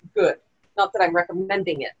is good. Not that I'm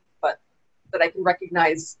recommending it, but that I can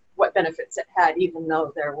recognize what benefits it had, even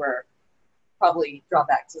though there were probably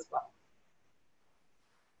drawbacks as well.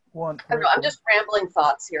 Well, I don't know, I'm just rambling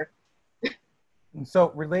thoughts here.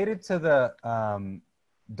 so related to the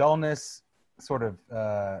dullness, sort of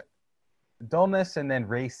dullness and then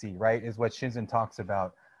racy, right, is what Shinzen talks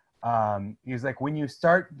about. He's like, when you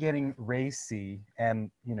start getting racy,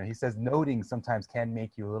 and he says noting sometimes can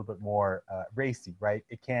make you a little bit more racy, right?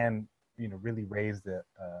 It can really raise the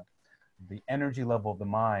energy level of the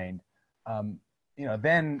mind.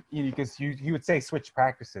 Then because you would say switch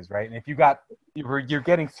practices, right? And if you're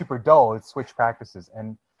getting super dull, it's switch practices.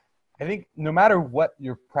 And I think no matter what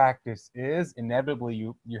your practice is, inevitably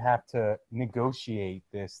you have to negotiate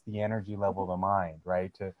the energy level of the mind,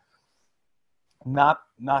 right? To not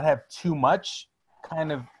have too much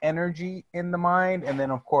kind of energy in the mind, and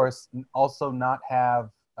then of course also not have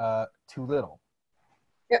too little.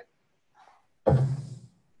 Yep.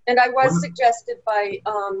 And I was suggested by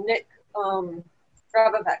Nick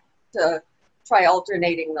Gravavec to try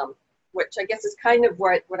alternating them, which I guess is kind of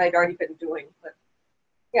what I'd already been doing, but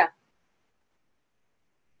yeah.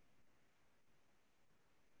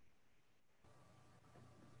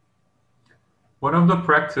 One of the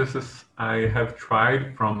practices I have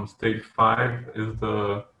tried from stage 5 is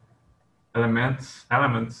the elements,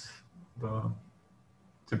 the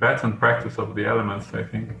Tibetan practice of the elements, I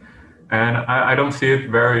think. And I don't see it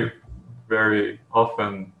very, very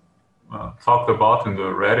often talked about in the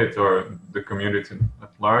Reddit or the community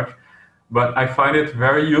at large. But I find it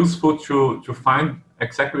very useful to find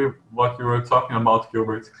exactly what you were talking about,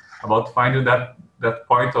 Gilbert, about finding that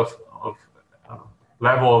point of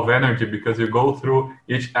level of energy, because you go through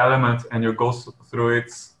each element and you go through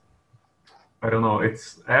its,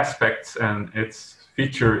 its aspects and its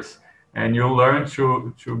features, and you learn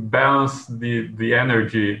to balance the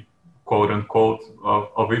energy, quote unquote,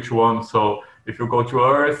 of each one. So if you go to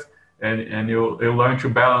Earth and you learn to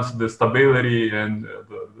balance the stability and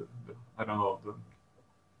the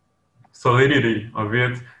solidity of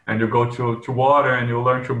it, and you go to water and you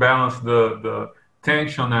learn to balance the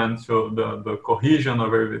tension and so the cohesion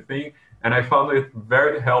of everything. And I found it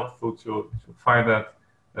very helpful to find that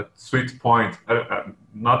sweet point.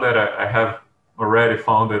 Not that I have already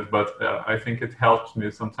found it, but I think it helps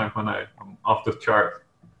me sometimes when I'm off the chart.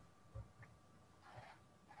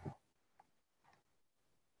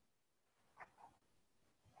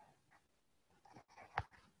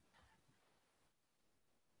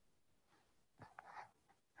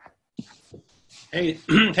 Hey,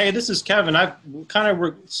 hey, this is Kevin. I've kind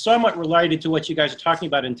of somewhat related to what you guys are talking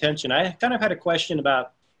about intention. I kind of had a question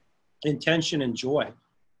about intention and joy.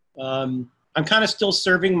 I'm kind of still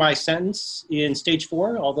serving my sentence in stage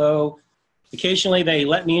 4, although occasionally they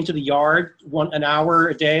let me into the yard an hour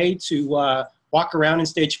a day to walk around in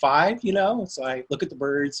stage 5, so I look at the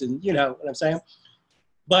birds and you know what I'm saying.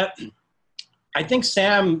 But I think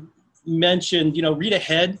Sam mentioned, read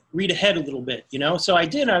ahead a little bit, So I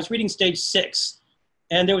did. I was reading stage 6.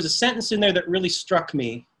 And there was a sentence in there that really struck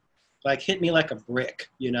me, hit me like a brick,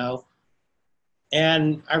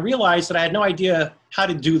 And I realized that I had no idea how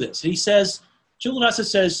to do this. He says, Julianasa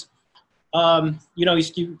says,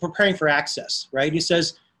 he's preparing for access, right? He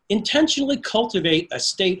says, intentionally cultivate a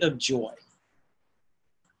state of joy.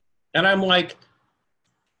 And I'm like,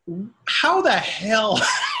 how the hell?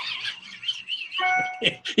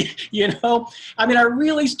 I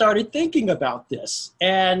really started thinking about this.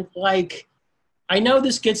 And I know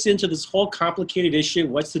this gets into this whole complicated issue.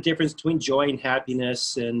 What's the difference between joy and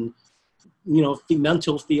happiness and,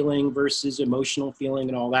 mental feeling versus emotional feeling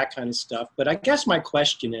and all that kind of stuff. But I guess my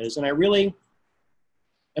question is, and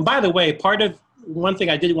by the way, one thing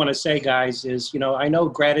I did want to say, guys, is, I know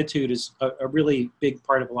gratitude is a really big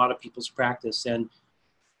part of a lot of people's practice. And,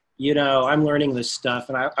 I'm learning this stuff.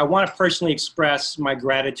 And I want to personally express my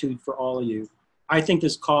gratitude for all of you. I think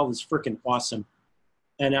this call is freaking awesome.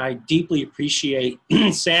 And I deeply appreciate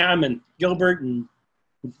Sam and Gilbert and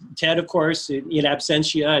Ted, of course, in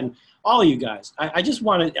absentia, and all of you guys. I just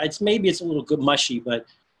want to, maybe it's a little good mushy, but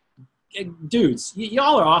dudes,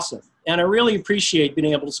 y'all are awesome. And I really appreciate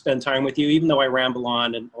being able to spend time with you, even though I ramble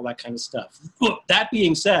on and all that kind of stuff. That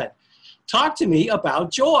being said, talk to me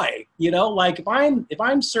about joy. Like if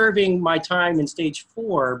I'm serving my time in stage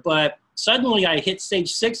 4, but suddenly I hit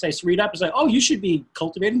stage 6, I read up and say, oh, you should be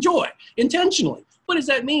cultivating joy intentionally. What does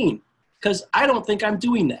that mean? Because I don't think I'm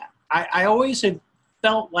doing that. I always have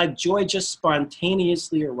felt like joy just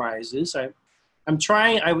spontaneously arises. I'm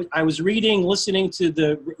trying. I was listening to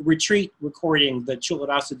the retreat recording that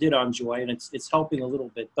Chularasa did on joy, and it's helping a little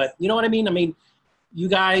bit. But you know what I mean? I mean, you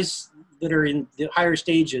guys that are in the higher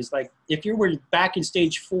stages, like if you were back in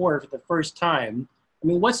stage 4 for the first time,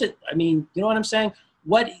 I mean, you know what I'm saying?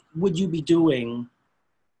 What would you be doing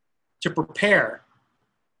to prepare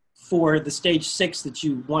for the stage 6 that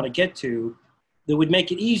you want to get to that would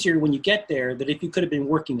make it easier when you get there than if you could have been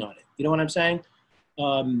working on it? You know what I'm saying?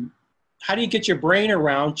 How do you get your brain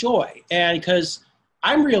around joy? And because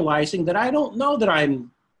I'm realizing that I don't know that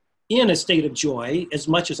I'm in a state of joy as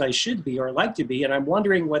much as I should be or like to be. And I'm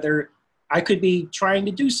wondering whether I could be trying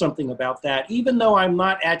to do something about that, even though I'm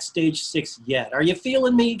not at stage 6 yet. Are you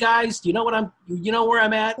feeling me, guys? You know where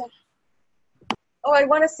I'm at? Oh, I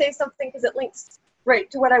want to say something because it links right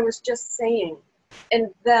to what I was just saying.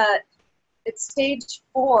 And that it's stage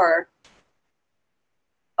 4,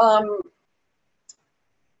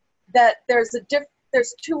 that there's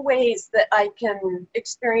 2 ways that I can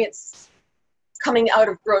experience coming out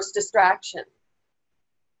of gross distraction.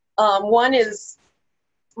 One is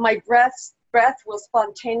my breath will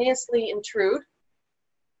spontaneously intrude.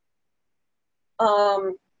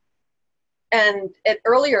 And at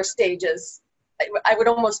earlier stages, I would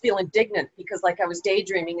almost feel indignant because like I was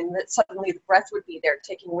daydreaming and that suddenly the breath would be there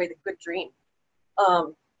taking away the good dream.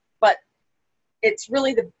 But it's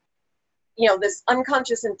really this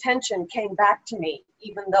unconscious intention came back to me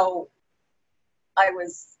even though I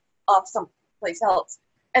was off someplace else.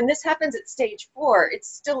 And this happens at stage 4. It's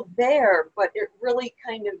still there, but it really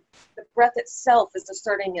kind of, the breath itself is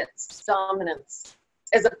asserting its dominance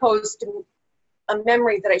as opposed to a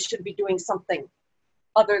memory that I should be doing something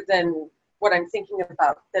other than what I'm thinking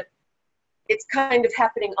about, that it's kind of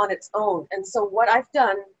happening on its own. And so what I've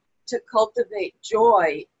done to cultivate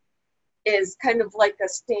joy is kind of like a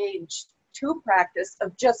stage 2 practice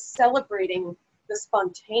of just celebrating the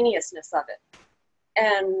spontaneousness of it.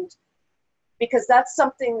 And because that's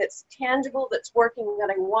something that's tangible, that's working, that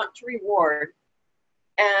I want to reward.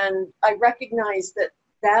 And I recognize that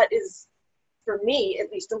that is, for me, at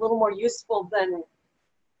least a little more useful than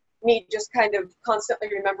me just kind of constantly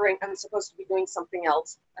remembering I'm supposed to be doing something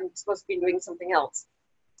else. I'm supposed to be doing something else.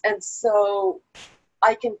 And so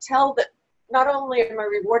I can tell that not only am I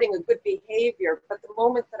rewarding a good behavior, but the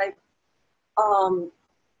moment that I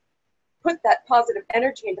put that positive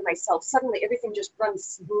energy into myself, suddenly everything just runs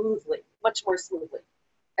smoothly, much more smoothly.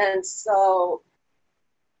 And so,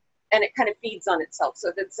 and it kind of feeds on itself.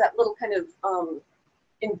 So that's that little kind of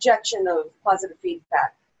injection of positive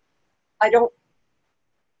feedback. I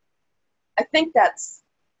think that's,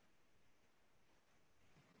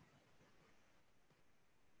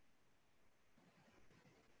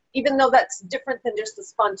 even though that's different than just the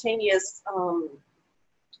spontaneous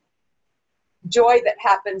joy that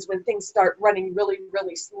happens when things start running really,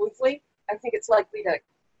 really smoothly, I think it's likely to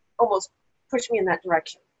almost push me in that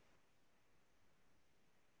direction.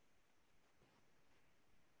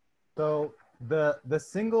 So the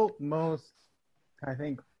single most, I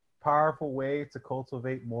think, powerful way to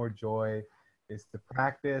cultivate more joy is to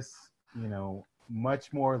practice,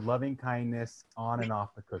 much more loving kindness on and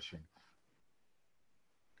off the cushion.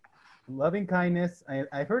 Loving kindness,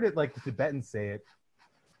 I've heard it like the Tibetans say it,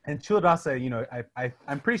 and Chuladasa,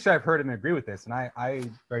 I'm pretty sure I've heard him agree with this, and I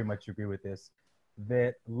very much agree with this,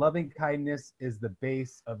 that loving kindness is the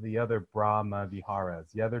base of the other Brahma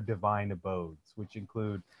Viharas, the other divine abodes, which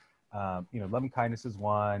include, loving kindness is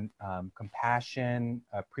one, compassion,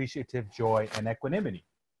 appreciative joy, and equanimity.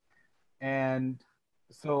 And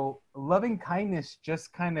so loving kindness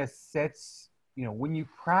just kind of sets, when you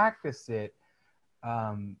practice it,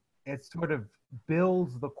 it sort of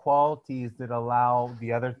builds the qualities that allow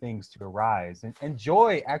the other things to arise. And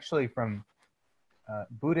joy, actually, from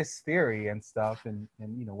Buddhist theory and stuff, and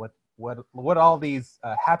what all these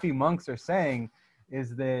happy monks are saying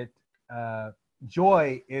is that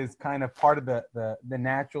joy is kind of part of the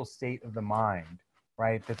natural state of the mind,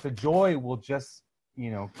 right? That the joy will just,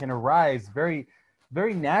 can arise very,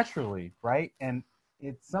 very naturally, right? And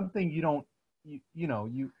it's something you don't, it's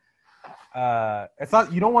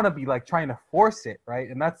not, you don't want to be like trying to force it, right?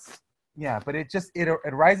 And that's, but it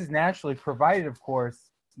arises naturally, provided, of course,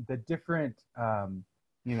 the different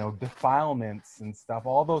defilements and stuff,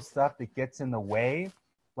 all those stuff that gets in the way,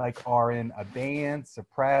 like are in abeyance,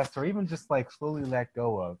 suppressed, or even just like slowly let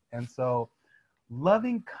go of. And so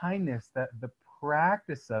loving kindness, that the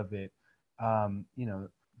practice of it,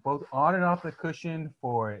 both on and off the cushion,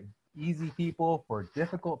 for easy people, for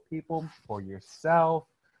difficult people, for yourself,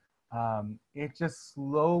 it just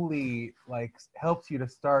slowly like helps you to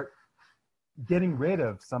start getting rid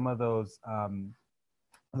of some of those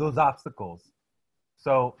obstacles.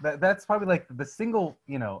 So that's probably like the single,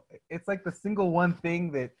 it's like the single one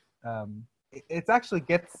thing that it's actually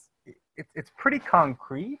it's pretty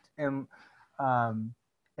concrete, and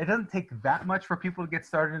it doesn't take that much for people to get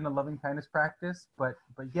started in the loving kindness practice. But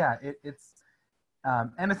yeah, it's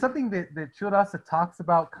and it's something that Chudasa talks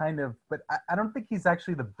about kind of, but I don't think he's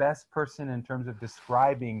actually the best person in terms of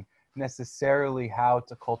describing necessarily how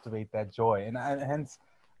to cultivate that joy. And hence,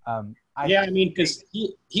 yeah, I mean, because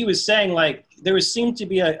he was saying like there seemed to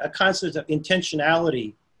be a concept of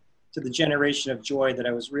intentionality to the generation of joy that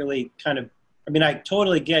I was really kind of, I mean, I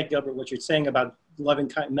totally get, Gilbert, what you're saying about loving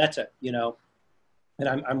kind metta, and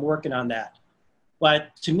I'm working on that.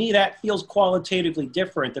 But to me, that feels qualitatively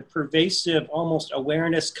different, the pervasive, almost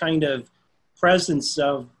awareness kind of presence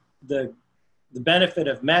of the benefit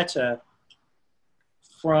of metta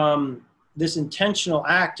from this intentional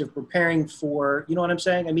act of preparing for, you know what I'm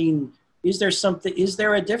saying? I mean, is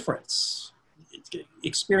there a difference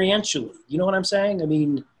experientially? You know what I'm saying? I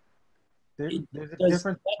mean, there's a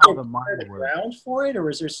difference how the mind works. Ground for it,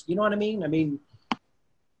 or is there, you know what I mean? I mean,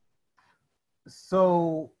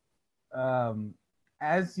 so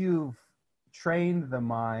as you've trained the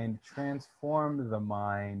mind, transformed the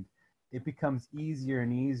mind, it becomes easier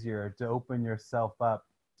and easier to open yourself up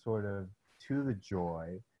sort of to the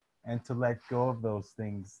joy, and to let go of those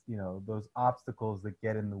things, those obstacles that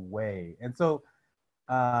get in the way. And so,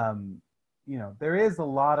 there is a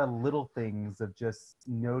lot of little things of just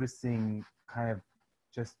noticing kind of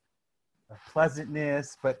just a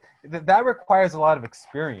pleasantness, but that requires a lot of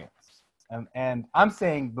experience. And I'm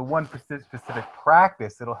saying the one specific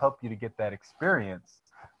practice that'll help you to get that experience,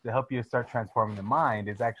 to help you to start transforming the mind,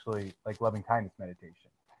 is actually like loving kindness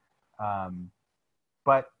meditation.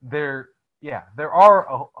 But there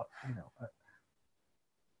are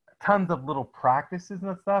tons of little practices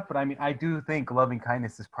and stuff, but I mean, I do think loving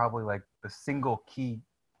kindness is probably like the single key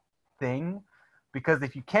thing, because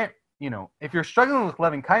if you can't, if you're struggling with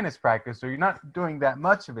loving kindness practice, or you're not doing that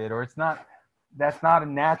much of it, or that's not a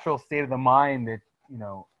natural state of the mind, that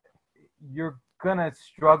you're gonna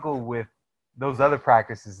struggle with those other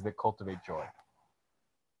practices that cultivate joy.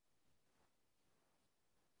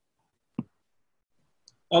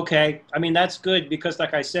 okay, I mean, that's good, because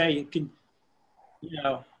like I say, you can,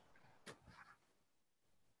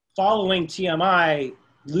 following TMI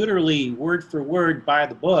literally word for word by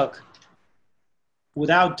the book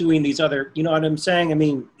without doing these other, you know what I'm saying? I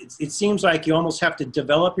mean, it seems like you almost have to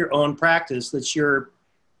develop your own practice, that you're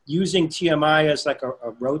using TMI as like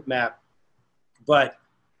a roadmap. But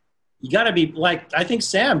you got to be like, I think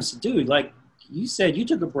Sam's, dude, like you said, you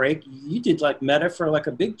took a break. You did like meta for like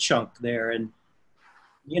a big chunk there. And,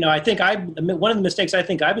 I think one of the mistakes I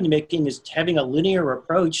think I've been making is having a linear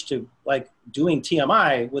approach to like doing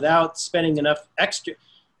TMI without spending enough extra.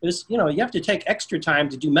 Because, you have to take extra time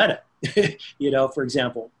to do meta, for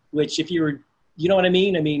example, which if you know what I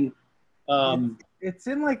mean? I mean, it's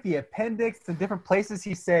in like the appendix and different places.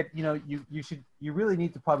 He said, you really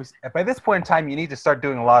need to probably, by this point in time, you need to start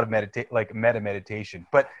doing a lot of meta meditation.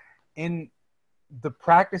 But in the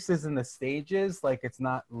practices and the stages, like it's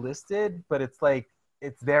not listed, but it's like,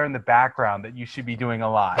 it's there in the background that you should be doing a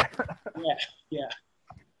lot. Yeah.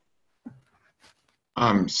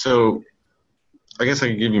 So I guess I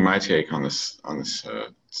could give you my take on this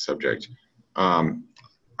subject.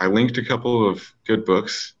 I linked a couple of good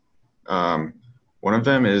books. One of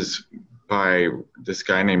them is by this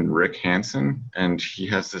guy named Rick Hansen, and he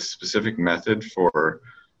has this specific method for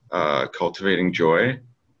cultivating joy,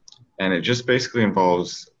 and it just basically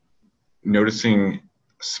involves noticing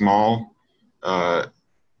small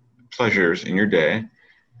pleasures in your day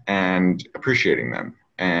and appreciating them,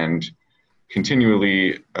 and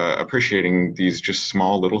continually appreciating these just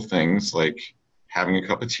small little things like having a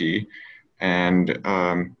cup of tea. And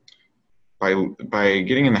by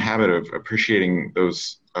getting in the habit of appreciating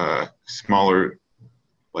those small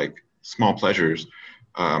pleasures,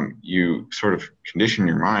 you sort of condition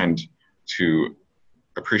your mind to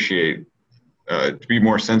appreciate, to be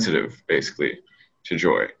more sensitive, basically, to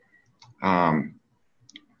joy.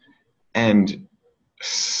 And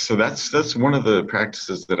so that's one of the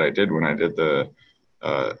practices that I did when I did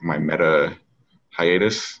my meta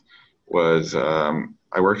hiatus, was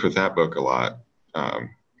I worked with that book a lot.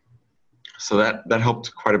 So that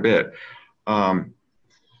helped quite a bit.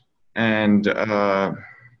 And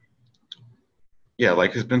yeah,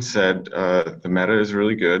 like has been said, the meta is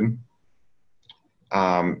really good.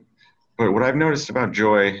 But what I've noticed about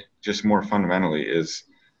joy, just more fundamentally, is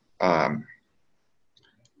um,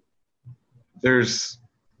 there's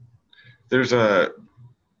there's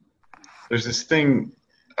this thing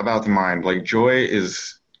about the mind. Like joy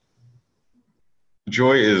is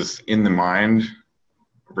in the mind,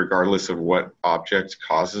 regardless of what object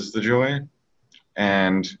causes the joy,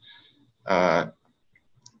 and uh,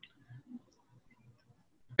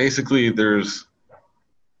 basically there's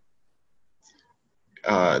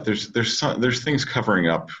things covering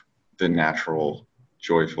up the natural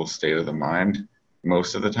joyful state of the mind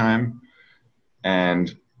most of the time,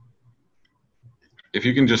 and if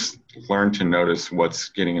you can just learn to notice what's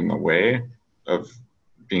getting in the way of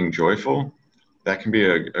being joyful, that can be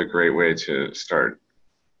a great way to start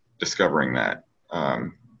discovering that.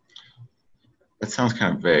 That sounds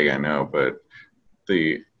kind of vague, I know, but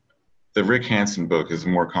the Rick Hansen book is a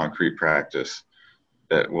more concrete practice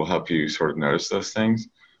that will help you sort of notice those things.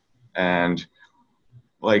 And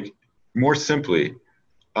like more simply,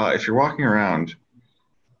 if you're walking around,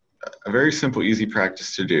 a very simple, easy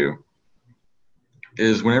practice to do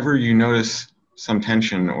is whenever you notice some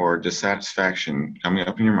tension or dissatisfaction coming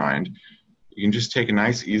up in your mind, you can just take a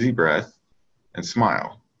nice, easy breath and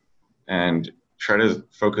smile and try to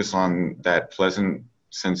focus on that pleasant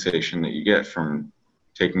sensation that you get from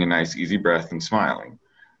taking a nice, easy breath and smiling.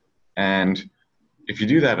 And if you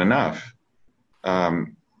do that enough,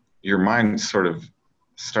 your mind sort of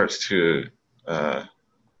starts to, I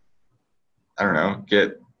don't know,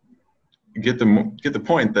 get the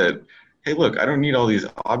point that, hey, look, I don't need all these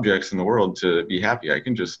objects in the world to be happy. I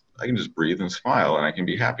can just breathe and smile, and I can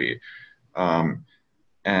be happy.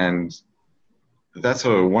 And that's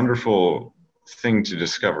a wonderful thing to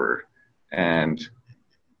discover. And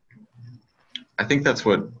I think that's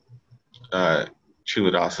what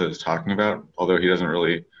Chiladasa is talking about, although he doesn't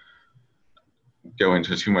really go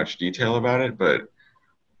into too much detail about it, but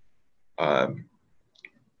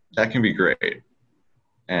that can be great.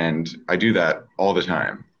 And I do that all the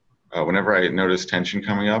time. Whenever I notice tension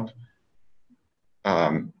coming up,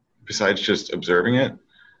 besides just observing it,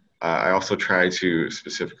 I also try to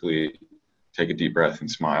specifically take a deep breath and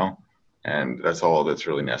smile. And that's all that's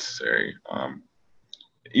really necessary.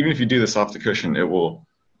 Even if you do this off the cushion, it will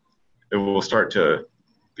start to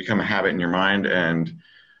become a habit in your mind, and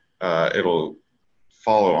it'll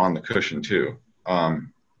follow on the cushion too.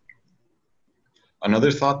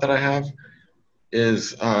 Another thought that I have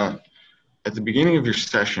is at the beginning of your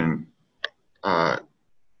session,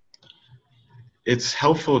 it's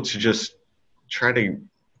helpful to just try to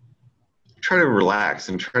relax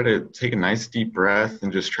and try to take a nice deep breath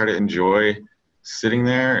and just try to enjoy sitting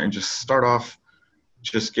there and just start off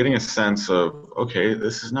just getting a sense of, okay,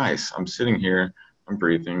 this is nice. I'm sitting here, I'm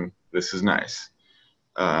breathing, this is nice.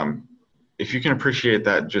 If you can appreciate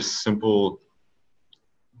that just the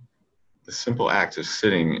simple act of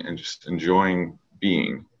sitting and just enjoying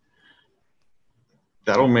being,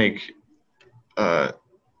 that'll make the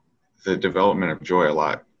development of joy a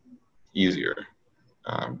lot easier.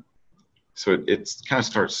 So it kind of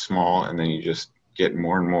starts small, and then you just get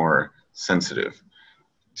more and more sensitive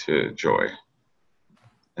to joy.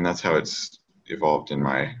 And that's how it's evolved in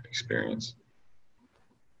my experience.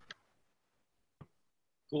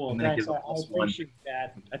 Cool, thanks. I appreciate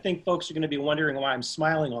that. I think folks are going to be wondering why I'm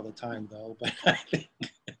smiling all the time, though. But I think,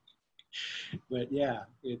 but yeah,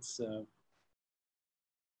 it's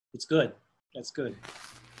good. That's good.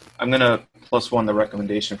 I'm going to +1 the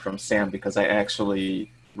recommendation from Sam, because I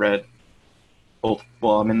actually read both.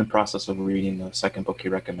 Well, I'm in the process of reading the second book he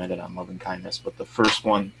recommended on love and kindness, but the first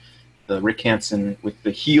one, the Rick Hansen with the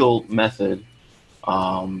HEAL method,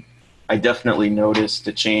 I definitely noticed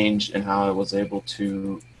a change in how I was able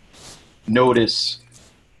to notice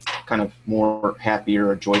kind of more happier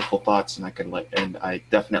or joyful thoughts, and I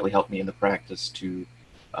definitely helped me in the practice to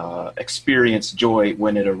experience joy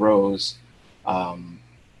when it arose,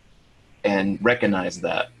 and recognize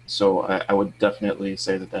that. So I would definitely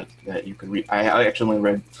say that you could read. I actually only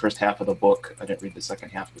read the first half of the book. I didn't read the second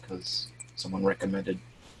half because someone recommended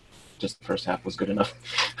just the first half was good enough.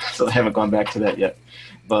 So I haven't gone back to that yet.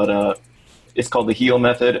 But it's called the HEAL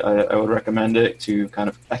method. I would recommend it to kind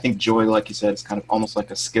of, I think joy, like you said, is kind of almost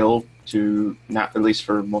like a skill to, not at least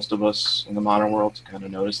for most of us in the modern world, to kind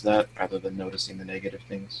of notice that rather than noticing the negative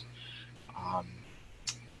things.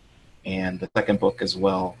 And the second book as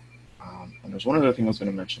well. And there's one other thing I was going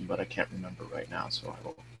to mention, but I can't remember right now, so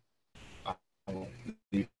I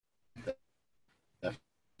leave that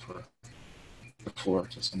for the floor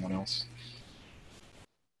to someone else.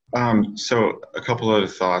 So a couple other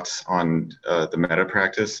thoughts on the meta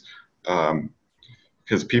practice,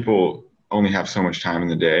 because people only have so much time in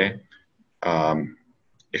the day.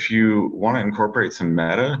 If you want to incorporate some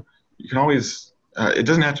meta, you can always. It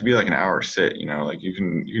doesn't have to be like an hour sit. Like you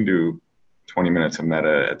can do 20 minutes of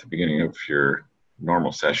meta at the beginning of your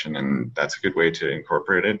normal session, and that's a good way to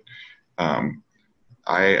incorporate it.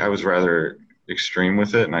 I was rather extreme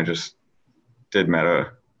with it, and I just did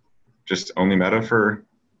meta, just only meta for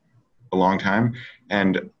a long time,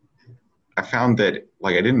 and I found that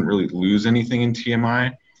like I didn't really lose anything in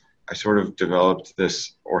TMI. I sort of developed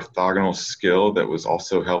this orthogonal skill that was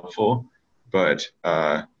also helpful, but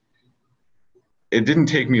it didn't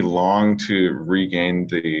take me long to regain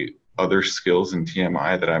the other skills in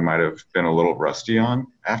TMI that I might have been a little rusty on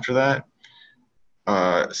after that.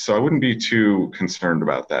 So I wouldn't be too concerned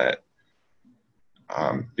about that,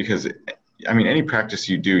 because I mean, any practice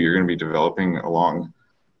you do, you're going to be developing along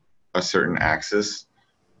a certain axis,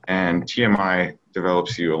 and TMI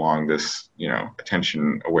develops you along this,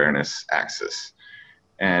 attention awareness axis.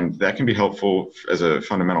 And that can be helpful as a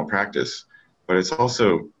fundamental practice, but it's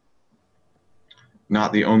also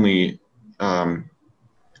not the only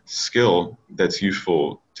skill that's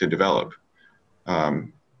useful to develop.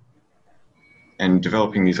 And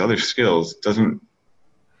developing these other skills doesn't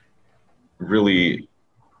really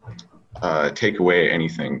take away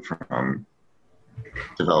anything from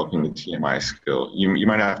developing the TMI skill. You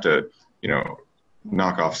might have to,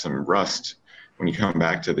 knock off some rust when you come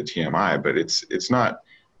back to the TMI, but it's not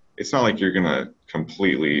like you're gonna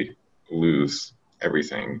completely lose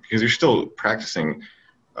everything, because you're still practicing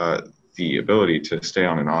the ability to stay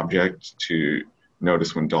on an object, to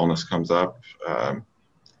notice when dullness comes up, and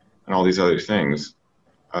all these other things.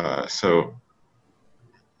 So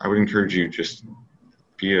I would encourage you just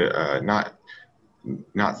be not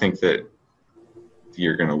think that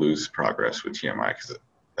you're going to lose progress with TMI, because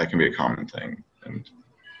that can be a common thing. And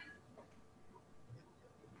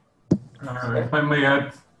if I may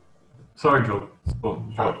add, sorry, Joe. Joe.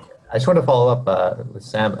 I just want to follow up with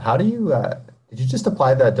Sam. How do you, did you just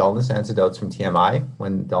apply the dullness antidotes from TMI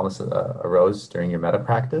when dullness arose during your meta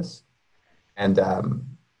practice? And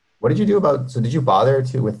what did you do so did you bother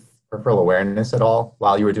with peripheral awareness at all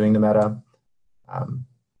while you were doing the meta?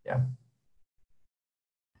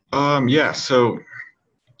 Yeah, so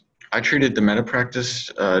I treated the meta practice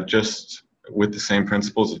just with the same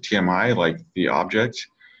principles of TMI, like the object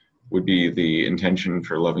would be the intention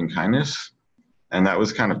for loving kindness. And that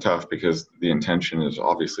was kind of tough because the intention is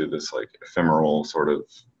obviously this like ephemeral sort of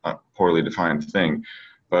poorly defined thing.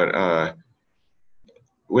 But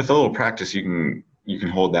with a little practice, you can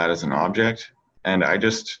hold that as an object. And I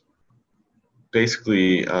just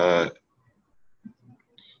basically I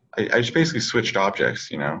just basically switched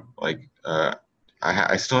objects, like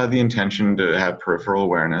I still had the intention to have peripheral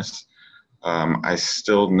awareness. I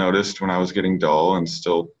still noticed when I was getting dull and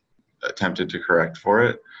still attempted to correct for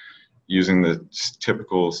it using the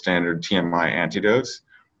typical standard TMI antidotes.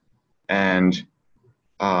 And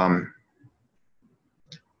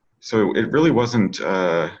so it really wasn't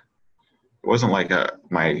like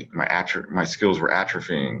my skills were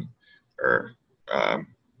atrophying or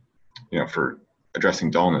for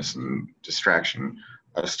addressing dullness and distraction.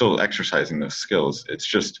 I was still exercising those skills. It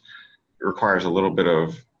requires a little bit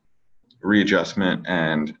of readjustment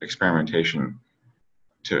and experimentation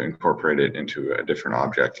to incorporate it into a different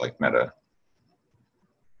object like meta.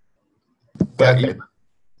 But Okay.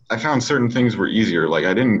 I found certain things were easier. Like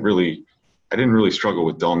I didn't really struggle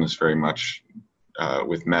with dullness very much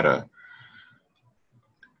with meta,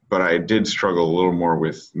 but I did struggle a little more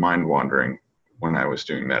with mind wandering when I was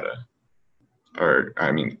doing meta. Or,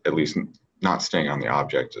 I mean, at least not staying on the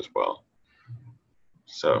object as well.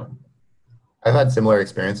 So I've had similar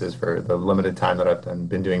experiences for the limited time that I've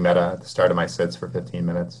been doing meta at the start of my sits for 15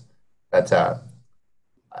 minutes. That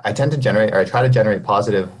I tend to generate, or I try to generate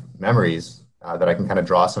positive memories that I can kind of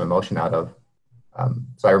draw some emotion out of.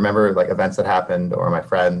 So I remember like events that happened or my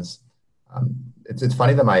friends. It's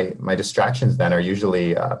funny that my distractions then are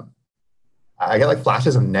usually, I get like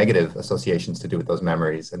flashes of negative associations to do with those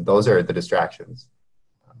memories, and those are the distractions.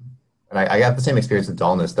 And I got the same experience with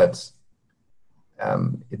dullness.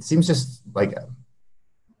 It seems just like,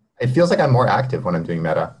 it feels like I'm more active when I'm doing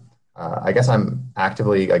meta. I guess I'm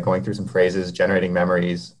actively going through some phrases, generating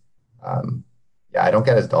memories. I don't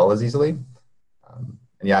get as dull as easily.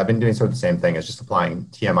 And yeah, I've been doing sort of the same thing as just applying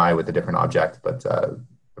TMI with a different object, but the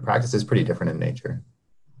practice is pretty different in nature.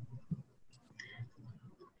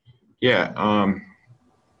 Yeah,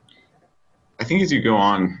 I think as you go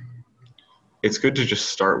on, it's good to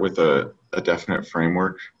just start with a definite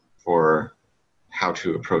framework for how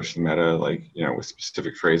to approach the meta, like, with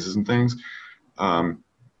specific phrases and things. And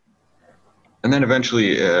then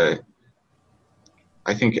eventually,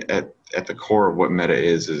 I think at the core of what meta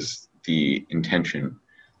is the intention,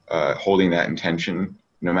 holding that intention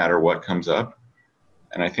no matter what comes up.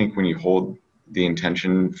 And I think when you hold the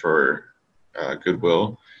intention for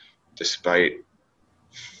goodwill, despite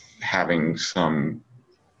having some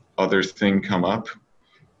other thing come up,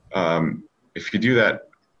 if you do that,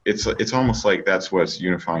 it's almost like that's what's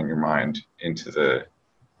unifying your mind into the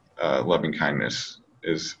loving kindness,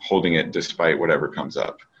 is holding it despite whatever comes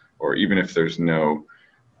up, or even if there's no,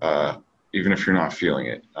 even if you're not feeling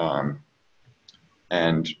it.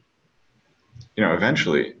 And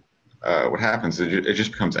eventually, what happens is it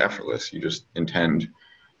just becomes effortless. You just intend,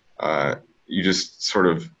 you just sort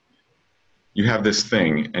of, you have this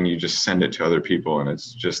thing and you just send it to other people, and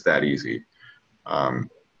it's just that easy. But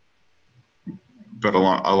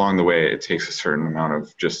along the way, it takes a certain amount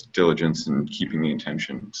of just diligence and keeping the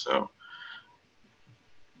intention. So,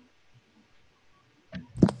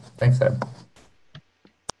 Thanks, Ed.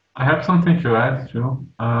 I have something to add too.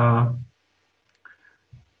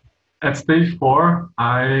 At stage 4,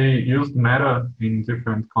 I used meta in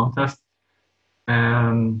different contests,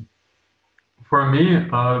 and for me,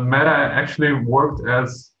 meta actually worked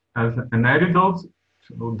as an antidote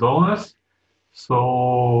to dullness.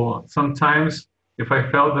 So sometimes, if I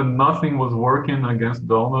felt that nothing was working against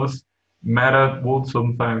dullness, meta would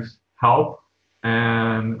sometimes help.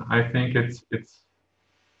 And I think it's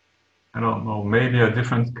I don't know, maybe a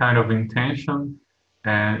different kind of intention,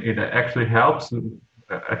 and it actually helps,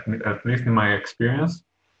 at least in my experience.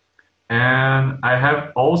 And I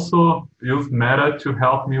have also used meta to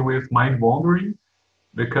help me with mind wandering,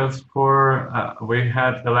 because we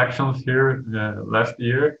had elections here last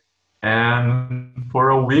year, and for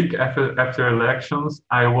a week after elections,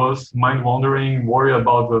 I was mind wandering, worried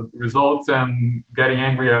about the results, and getting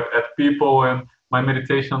angry at people, and my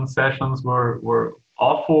meditation sessions were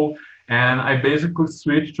awful. And I basically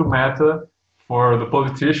switched to meta for the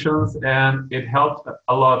politicians, and it helped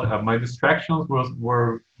a lot. My distractions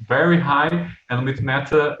were very high, and with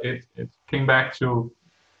meta, it came back to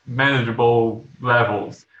manageable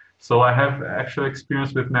levels. So I have actual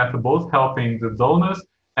experience with meta, both helping the dullness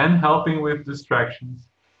and helping with distractions.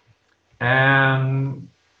 And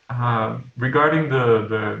regarding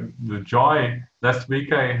the joy, last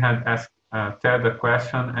week I had asked Ted a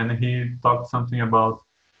question, and he talked something about,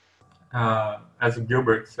 as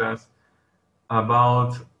Gilbert says,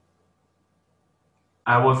 about,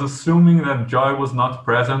 I was assuming that joy was not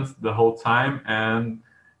present the whole time, and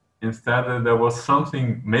instead there was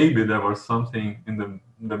something, maybe there was something in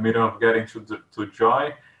the middle of getting to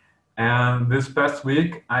joy. And this past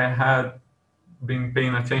week I had been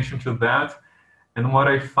paying attention to that, and what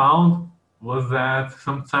I found was that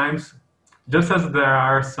sometimes, just as there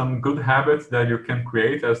are some good habits that you can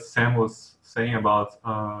create, as Sam was saying about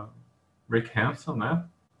Rick Hanson,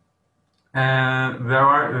 and there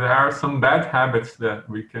are some bad habits that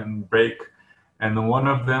we can break. And one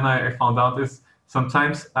of them I found out is,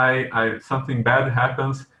 sometimes I something bad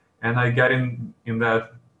happens, and I get in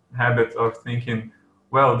that habit of thinking,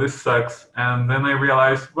 well, this sucks. And then I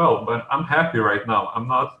realize, well, but I'm happy right now. I'm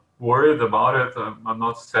not worried about it. I'm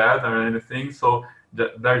not sad or anything. So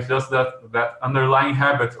there's just that underlying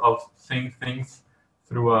habit of seeing things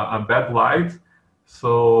through a bad light.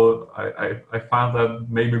 So I found that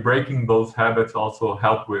maybe breaking those habits also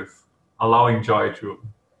help with allowing joy to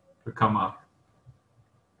come up.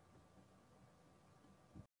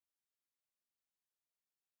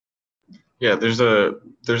 yeah, there's a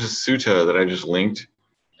sutta that I just linked,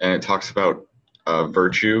 and it talks about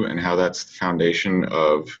virtue and how that's the foundation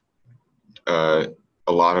of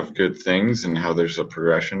a lot of good things, and how there's a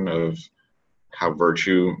progression of how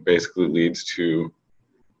virtue basically leads to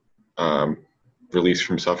release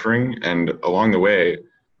from suffering. And along the way,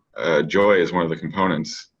 joy is one of the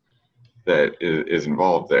components that is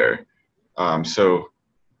involved there. So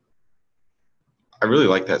I really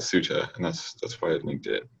like that sutta, and that's why I linked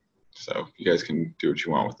it. So you guys can do what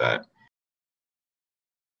you want with that.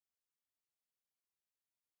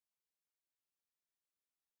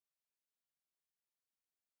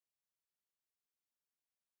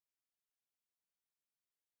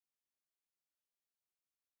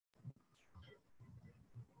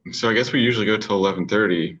 So I guess we usually go till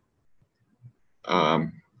 11:30.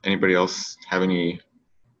 Anybody else have any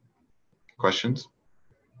questions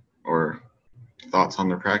or thoughts on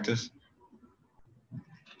their practice?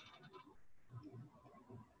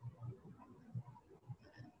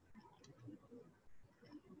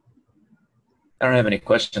 I don't have any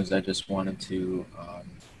questions. I just wanted to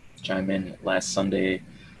chime in. Last Sunday,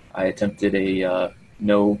 I attempted a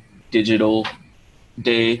no digital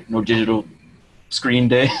day, no digital screen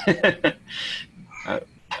day. I,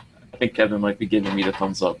 I think Kevin might be giving me the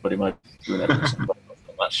thumbs up, but he might be doing that for somebody else.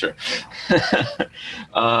 I'm not sure.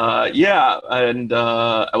 Yeah, and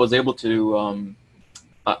I was able to.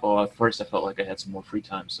 Well, at first I felt like I had some more free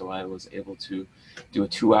time, so I was able to do a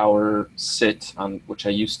 2 hour sit on which I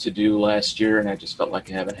used to do last year, and I just felt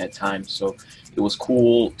like I haven't had time. So it was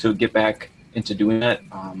cool to get back into doing that.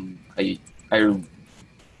 I heard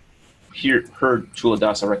Chula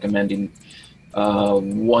Dasa recommending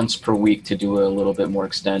once per week to do a little bit more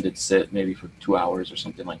extended sit, maybe for 2 hours or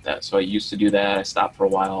something like that. So I used to do that. I stopped for a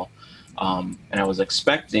while, and I was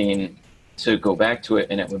expecting to go back to it,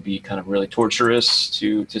 and it would be kind of really torturous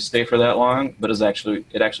to stay for that long. But it actually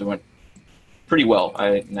went pretty well.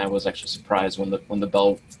 I was actually surprised when the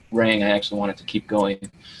bell rang. I actually wanted to keep going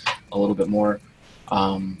a little bit more.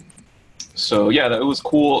 So yeah, that was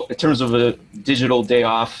cool. In terms of a digital day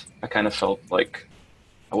off, I kind of felt like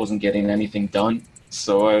I wasn't getting anything done.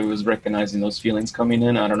 So I was recognizing those feelings coming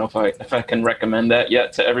in. I don't know if I can recommend that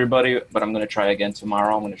yet to everybody, but I'm going to try again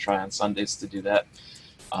tomorrow. I'm going to try on Sundays to do that.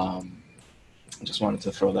 I just wanted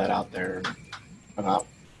to throw that out there about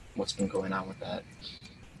what's been going on with that.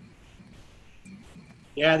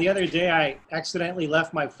 Yeah, the other day I accidentally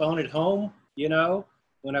left my phone at home, you know,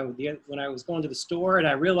 when I was going to the store, and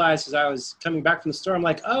I realized as I was coming back from the store, I'm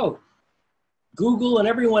like, oh, Google and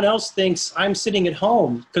everyone else thinks I'm sitting at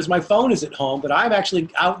home because my phone is at home, but I'm actually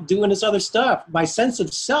out doing this other stuff. My sense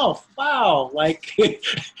of self, wow, like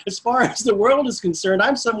as far as the world is concerned,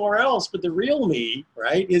 I'm somewhere else, but the real me,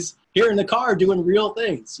 right, is here in the car doing real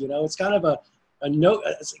things. You know, it's kind of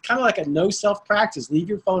it's kind of like a no self practice. Leave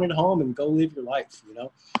your phone at home and go live your life, you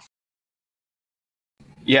know?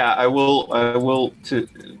 Yeah, I will.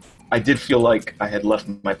 I did feel like I had left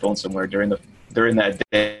my phone somewhere during that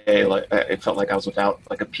day. Like it felt like I was without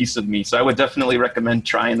like a piece of me. So I would definitely recommend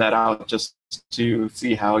trying that out just to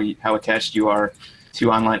see how attached you are to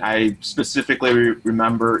online. I specifically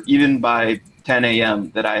remember even by 10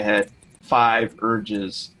 a.m. that I had 5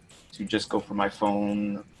 urges to just go for my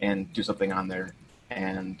phone and do something on there,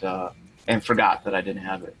 and forgot that I didn't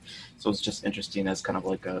have it. So it's just interesting as kind of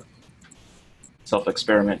like a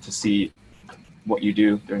self-experiment to see what you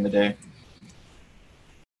do during the day.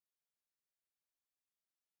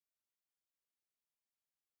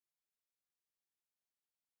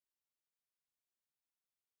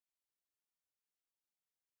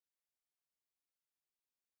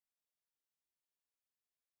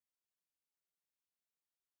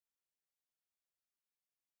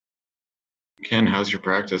 Ken, how's your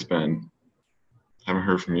practice been? Haven't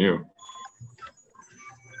heard from you.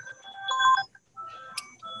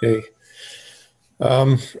 Hey,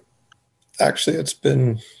 actually, it's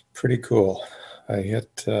been pretty cool. I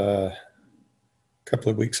hit a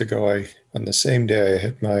couple of weeks ago. On the same day, I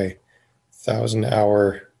hit my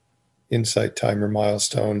 1,000-hour Insight Timer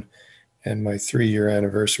milestone and my 3-year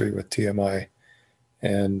anniversary with TMI.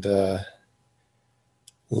 And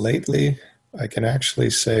lately, I can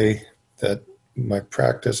actually say that my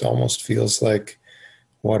practice almost feels like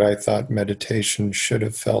what I thought meditation should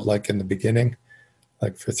have felt like in the beginning.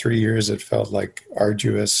 Like for 3 years, it felt like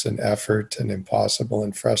arduous and effort and impossible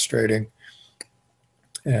and frustrating.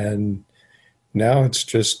 And now it's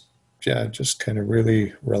just kind of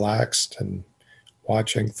really relaxed and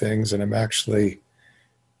watching things. And I'm actually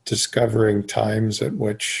discovering times at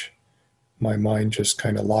which my mind just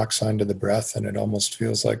kind of locks onto the breath, and it almost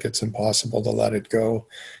feels like it's impossible to let it go.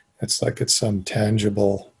 It's like it's some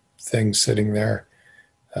tangible thing sitting there.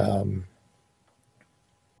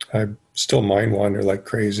 I still mind wander like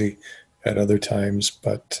crazy at other times,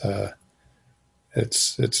 but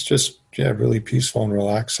it's just really peaceful and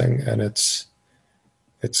relaxing, and it's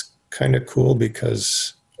kind of cool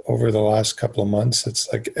because over the last couple of months,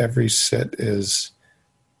 it's like every sit is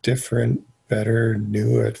different, better,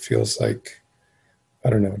 new. It feels like,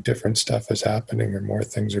 I don't know, different stuff is happening, or more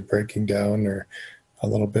things are breaking down, or a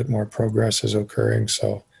little bit more progress is occurring.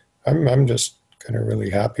 So I'm just kind of really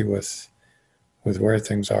happy with where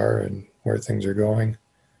things are and where things are going.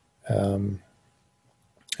 And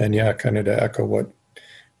yeah, kind of to echo what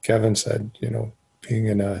Kevin said, being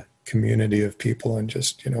in a community of people and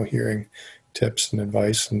just, hearing tips and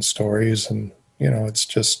advice and stories, and, it's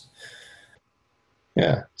just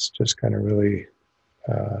kind of really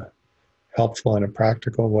helpful in a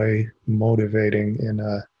practical way, motivating in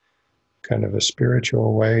a kind of a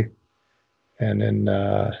spiritual way, and in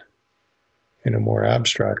a more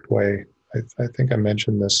abstract way. I think I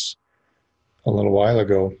mentioned this a little while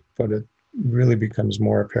ago, but really becomes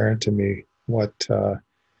more apparent to me what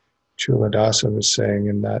Chula Dasa was saying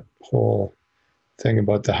in that whole thing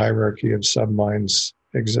about the hierarchy of subminds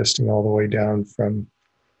existing all the way down from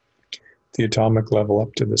the atomic level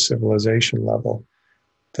up to the civilization level,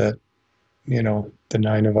 that, you know, the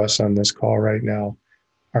 9 of us on this call right now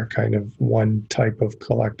are kind of one type of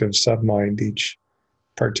collective submind, each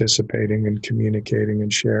participating and communicating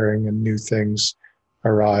and sharing, and new things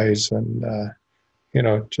arise. And, you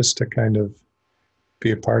know, just to kind of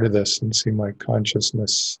be a part of this and see my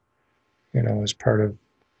consciousness, you know, as part of,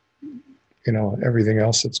 you know, everything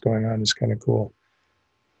else that's going on is kind of cool.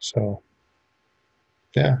 So,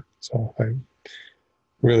 yeah, so I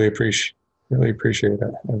really appreciate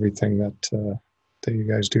everything that that you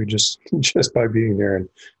guys do just by being here and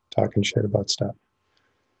talking shit about stuff.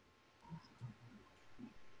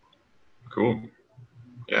 Cool.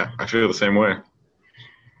 Yeah, I feel the same way.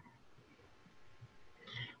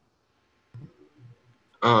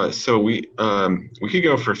 So we could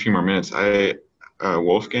go for a few more minutes.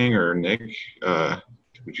 Wolfgang or Nick,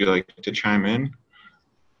 would you like to chime in?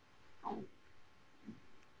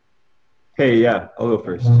 Hey, yeah, I'll go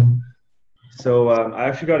first. So I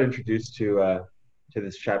actually got introduced to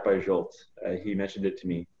this chat by Jolt. He mentioned it to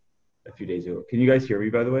me a few days ago. Can you guys hear me,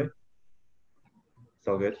 by the way? It's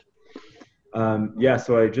all good? Yeah,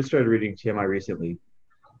 so I just started reading TMI recently.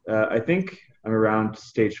 I think I'm around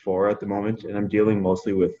stage 4 at the moment, and I'm dealing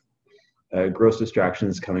mostly with gross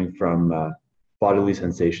distractions coming from bodily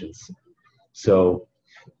sensations. So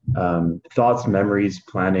thoughts, memories,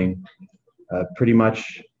 planning pretty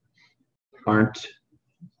much aren't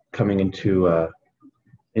coming into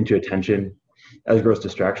attention as gross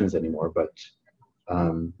distractions anymore. But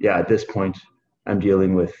yeah, at this point, I'm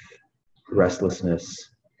dealing with restlessness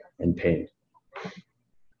and pain.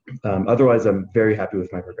 Otherwise, I'm very happy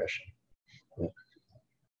with my progression. Yeah.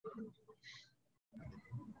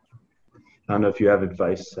 I don't know if you have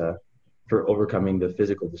advice for overcoming the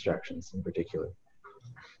physical distractions in particular.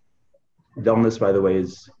 Dullness, by the way,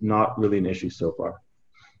 is not really an issue so far.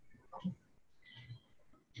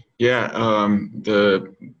 Yeah,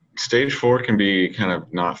 the stage 4 can be kind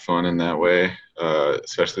of not fun in that way,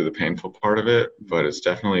 especially the painful part of it, but it's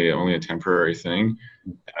definitely only a temporary thing.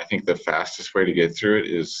 I think the fastest way to get through it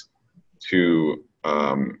is to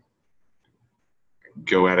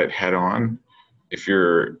go at it head on. If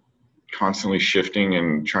you're constantly shifting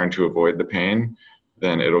and trying to avoid the pain,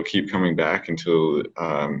 then it'll keep coming back until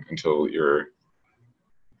you're.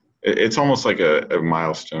 It's almost like a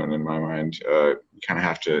milestone in my mind. You kind of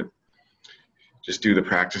have to just do the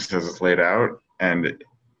practice as it's laid out, and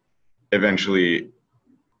eventually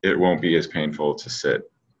it won't be as painful to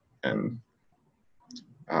sit. And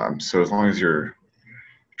so as long as you're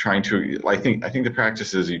trying to, I think the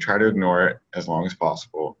practice is you try to ignore it as long as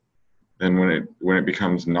possible. Then when it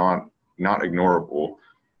becomes not ignorable,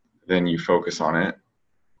 then you focus on it,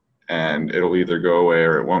 and it'll either go away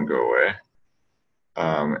or it won't go away.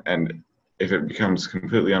 And if it becomes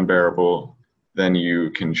completely unbearable, then you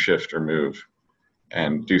can shift or move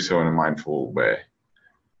and do so in a mindful way.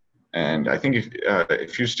 And I think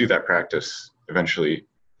if you just do that practice, eventually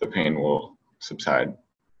the pain will subside,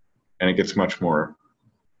 and it gets much more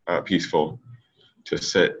peaceful to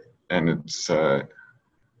sit. And it's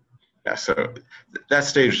yeah. So that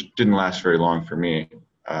stage didn't last very long for me,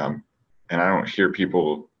 and I don't hear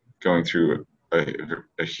people going through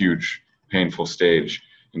a huge painful stage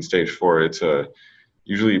in stage 4. It's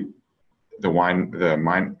usually the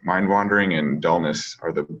mind wandering and dullness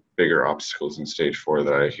are the bigger obstacles in stage 4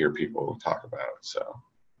 that I hear people talk about. So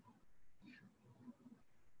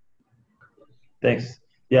Thanks.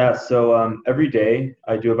 Yeah, so every day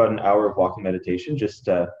I do about an hour of walking meditation just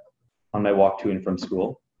on my walk to and from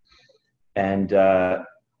school. And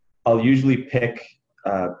I'll usually pick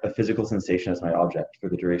a physical sensation as my object for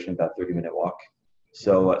the duration of that 30-minute walk.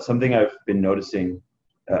 So something I've been noticing,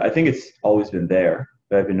 I think it's always been there,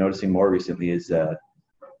 but I've been noticing more recently is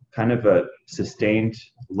kind of a sustained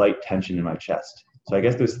light tension in my chest. So I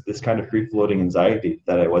guess there's this kind of free-floating anxiety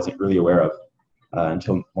that I wasn't really aware of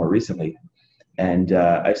until more recently. And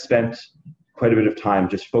I spent quite a bit of time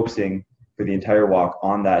just focusing for the entire walk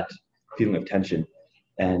on that feeling of tension.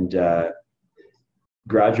 And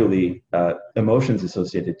gradually, emotions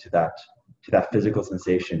associated to that physical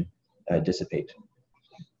sensation dissipate.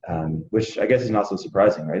 Which I guess is not so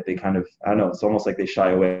surprising, right? They kind of, I don't know, it's almost like they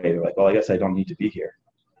shy away. They're like, well, I guess I don't need to be here.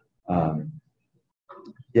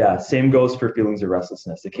 Yeah, same goes for feelings of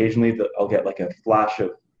restlessness. Occasionally, I'll get like a flash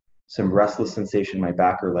of some restless sensation in my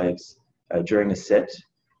back or legs during a sit.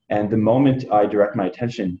 And the moment I direct my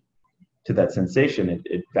attention to that sensation,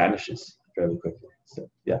 it vanishes fairly quickly. So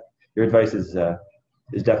yeah, your advice is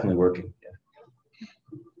definitely working.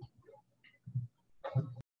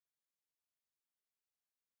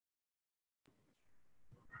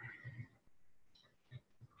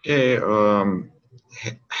 Yeah.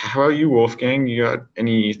 Okay. How about you, Wolfgang? You got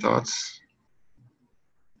any thoughts?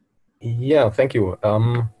 Yeah, thank you.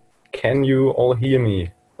 Can you all hear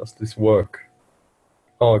me? Does this work?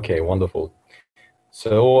 Okay, wonderful.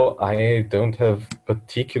 So I don't have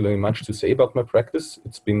particularly much to say about my practice.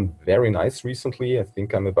 It's been very nice recently. I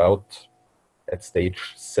think I'm about at stage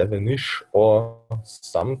 7-ish or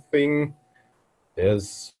something.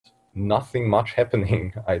 There's nothing much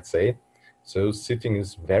happening, I'd say. So sitting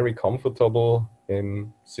is very comfortable.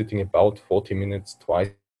 Sitting about 40 minutes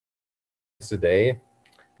twice a day.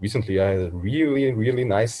 Recently, I had a really, really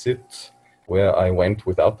nice sit where I went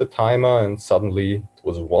without the timer, and suddenly it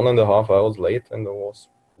was 1.5 hours late, and I was,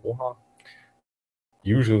 "Oha."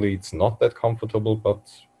 Usually it's not that comfortable, but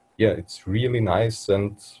yeah, it's really nice,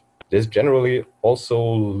 and there's generally also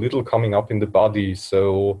little coming up in the body,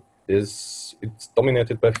 so it's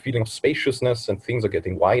dominated by a feeling of spaciousness, and things are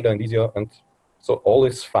getting wider and easier, and so all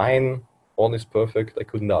is fine, all is perfect. I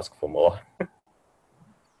couldn't ask for more.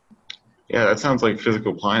 Yeah, that sounds like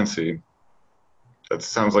physical pliancy. That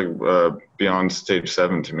sounds like beyond stage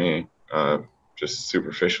 7 to me, just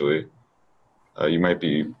superficially. You might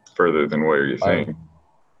be further than where you think.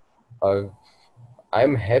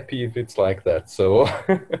 I'm happy if it's like that, so.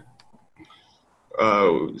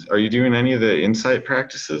 Are you doing any of the insight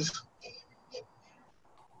practices?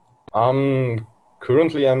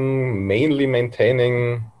 Currently I'm mainly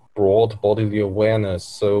maintaining broad bodily awareness,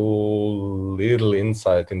 so little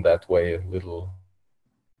insight in that way, a little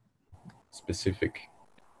specific.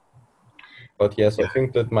 But yes, I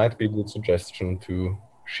think that might be a good suggestion to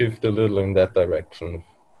shift a little in that direction,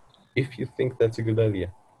 if you think that's a good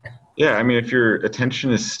idea. Yeah, I mean, if your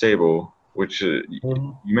attention is stable, which you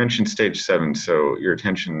mentioned stage 7, so your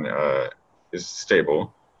attention is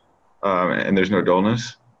stable, and there's no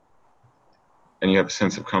dullness, and you have a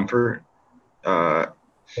sense of comfort.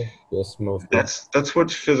 Yes, that's what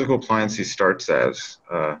physical pliancy starts as.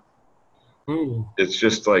 It's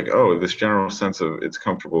just like, oh, this general sense of it's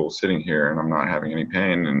comfortable sitting here, and I'm not having any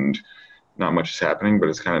pain, and not much is happening, but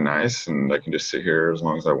it's kind of nice, and I can just sit here as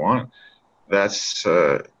long as I want. That's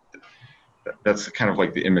kind of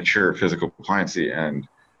like the immature physical pliancy, and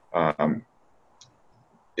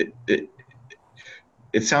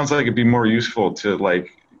it sounds like it'd be more useful to like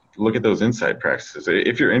look at those insight practices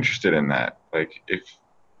if you're interested in that. Like, if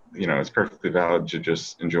it's perfectly valid to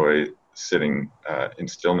just enjoy sitting in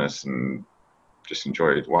stillness and just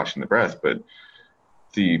enjoy watching the breath, but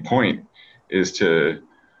the point is to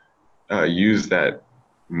use that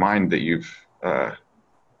mind that you've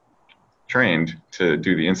trained to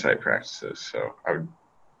do the insight practices. So I would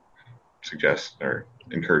suggest or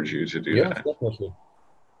encourage you to do that. Yeah, definitely.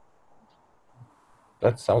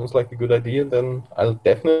 That sounds like a good idea. Then I'll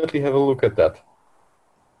definitely have a look at that.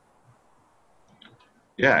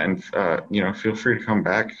 Yeah, and feel free to come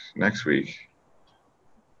back next week.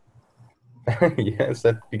 Yes,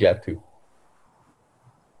 I'd be glad to.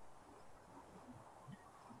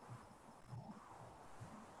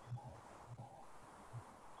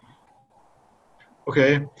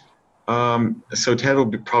 Okay. So Ted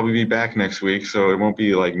will probably be back next week, so it won't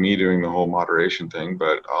be like me doing the whole moderation thing,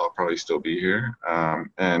 but I'll probably still be here.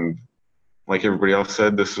 And like everybody else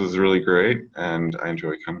said, this was really great, and I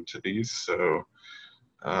enjoy coming to these. So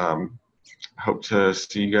hope to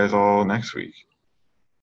see you guys all next week.